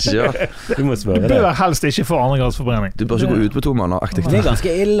 Du må spørre det. Du bør helst ikke få andregradsforbrenning. Du bør ikke gå ut på 2 måneder aktivt. Det er ganske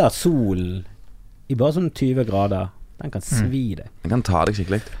ille at solen i bare sånn 20 grader, den kan svi deg. Den kan ta deg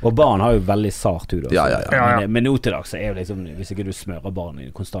skikkelig. Og barn har jo veldig sart hud også. Ja. Men nå til dag så er jo liksom, hvis ikke du smører barn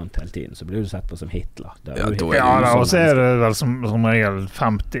konstant hele tiden, så blir du sett på som Hitler. Og så er det vel som regel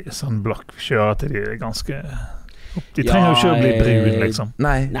 50 sånn blokk kjører til de ganske... De trenger jo ikke å bli brun, liksom.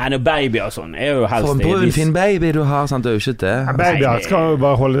 Nei, når babyer og sånn er jo helst... For en brun, fin baby du har, sant? Det er jo ikke det. Babyer skal jo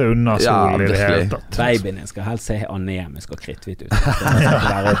bare holde det unna solen i det hele tatt. Babyene skal helst se anemisk og kritthvitt ut.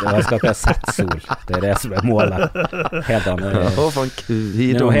 Jeg skal ikke ha sett sol. Det er det som er målet. Helt annet. Det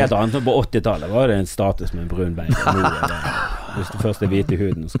er noe helt annet. På 80-tallet var det en status med en brun baby. Hvis du først er hvit i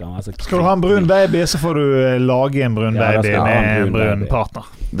huden, skal du ha en brun baby, så får du lage en brun baby med en brun partner.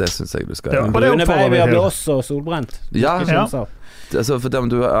 Det synes jeg du skal gjøre. Brune babyer blir også solbrent. Ja. Altså, for om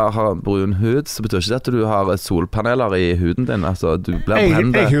du har brun hud, så betyr ikke det at du har solpaneler i huden din. Altså, du blir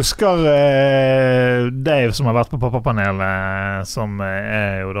brent. Jeg husker Dave som har vært på pappapanelet, som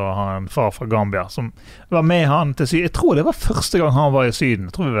er jo da en far fra Gambia, som var med han til Syden. Jeg tror det var første gang han var i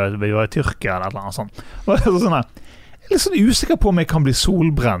Syden. Jeg tror vi var i Tyrkia eller noe sånt. Og det var sånn her, jeg er litt sånn usikker på om jeg kan bli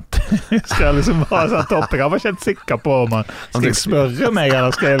solbrent. Skal jeg liksom ha sånn topp? Jeg var ikke helt sikker på om skal jeg smøre meg,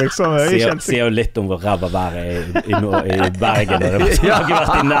 eller skal jeg liksom... Sier jo litt om hvor ræva været i Bergen, og det har ikke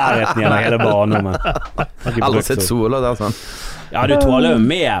vært i nærheten gjennom hele banen. Aldri sett sol og det sånn. Ja, du tåler jo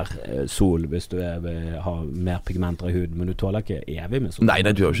mer sol hvis du har mer pigmenter i huden, men du tåler ikke evig med sol. Nei,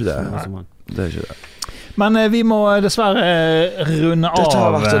 du gjør ikke det. Det er ikke det. Men vi må dessverre runde av. Dette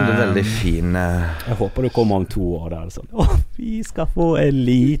har vært en veldig fin Jeg håper du kommer om 2 år der sånn. Vi skal få en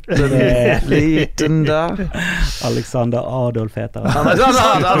liten der Alexander Adolf heter han.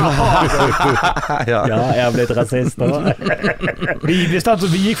 Ja, jeg har blitt rasist nå. Vi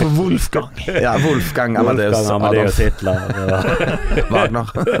gikk for Wolfgang. Ja, Wolfgang Amadeus Hitler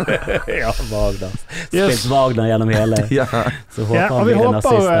Wagner. Ja, Wagner. Spilt Wagner gjennom hele. Så håper han blir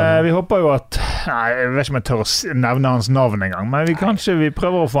nazist. Vi håper jo at jeg vet ikke om jeg tør å nevne hans navn en gang, men vi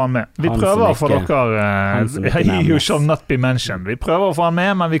prøver å få han med. Vi prøver for dere You shall not be mentioned. Vi prøver å få han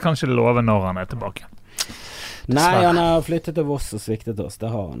med, men vi kan ikke love når han er tilbake. Nei, han har flyttet til Voss og sviktet oss, det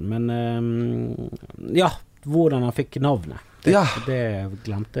har han. Men hvordan han fikk navnet, det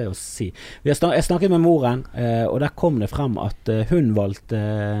glemte jeg å si. Jeg snakket med moren, og der kom det frem at hun valgte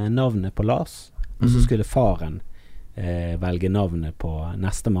navnet på Lars, og så skulle faren velge navnet på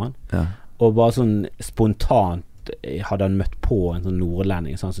nestemann. og bare sånn spontant hadde han møtt på en sånn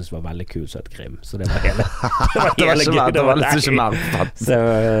nordlending som han syntes var veldig kul som et Grim, så det var hele det var liksom ikke mer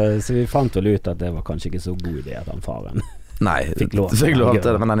så vi fant vel ut at det var kanskje ikke så god idé at han faren fikk lov til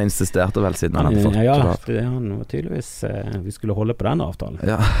det, men han insisterte vel siden han hadde fått han var tydeligvis vi skulle holde på den avtalen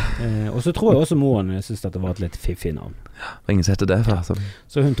og så tror jeg også moren syntes at det var et litt fiffig navn ingen som heter det før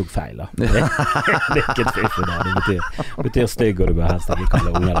så hun tok feil da det er ikke et fiffig da det betyr stygg og du bør helst ikke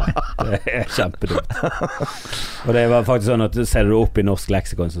kalle unger det kjempedumt og det var faktisk sånn at ser du opp i norsk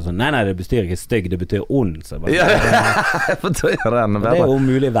leksikon så sånn, nei det betyr ikke stygg, det betyr ond så bare, det er jo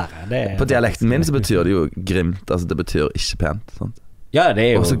mulig verre på dialekten min så betyr det jo grimt, altså det betyr ikke pent, sant? Ja, det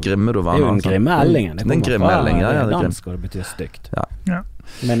er jo, også grimme du var det er jo en grimme-ellingen. Det er en grimme-elling, det er dansk, og det betyr stygt. Ja.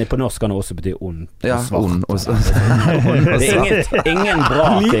 Men på norsk kan det også bety ond og svart. Ond og det er ingen bra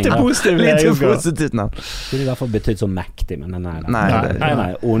ting. Lite positivt navn. Det ville i hvert fall betydd så mektig, men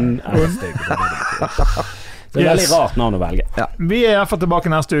nei, ond er stygg. Det er veldig rart navn å velge. Vi er i hvert fall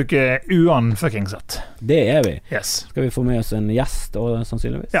tilbake neste uke uan-fucking-sett. Det er vi. Yes. Skal vi få med oss en gjest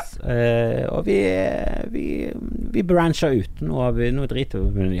sannsynligvis. Og vi brancher ut. Nå driter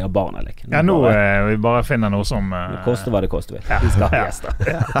vi med barna. Nå vi bare finner noe som det koster hva det koster. Vi skal ha gjester.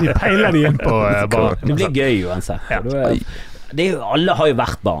 Vi peiler de inn på barn. Det blir gøy uansett. Alle har jo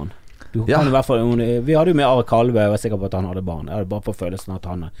vært barn. I hvert fall, vi hadde jo med Are Kalve, og jeg var sikker på at han hadde barn. Jeg hadde bare på følelsen at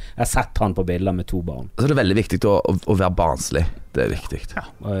jeg har sett han på bilder med 2 barn. Så det er veldig viktig å være barnslig. Det er viktig.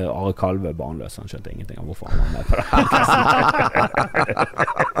 Are Kalve er barnløs, han skjønte ingenting av hvorfor han var med på det.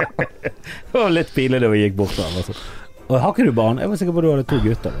 Det var litt pinlig da vi gikk bort der. Og har ikke du barn? Jeg var sikker på at du hadde 2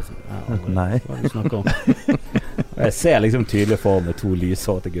 gutter. Nei. Hva er det du snakker om? Jeg ser liksom tydelig for med 2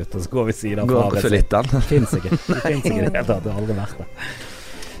 lyshårete gutter, så går vi siden av paret. Det finnes ikke det hele tatt, det har aldri vært det.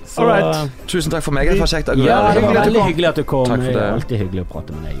 Alright. Tusen takk for meg. Det var kjekt det var veldig hyggelig at du kom. Det er alltid hyggelig å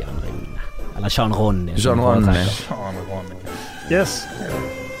prate med deg, Jan Rune. Eller Jean Ronny. Jean Ronny. Yes.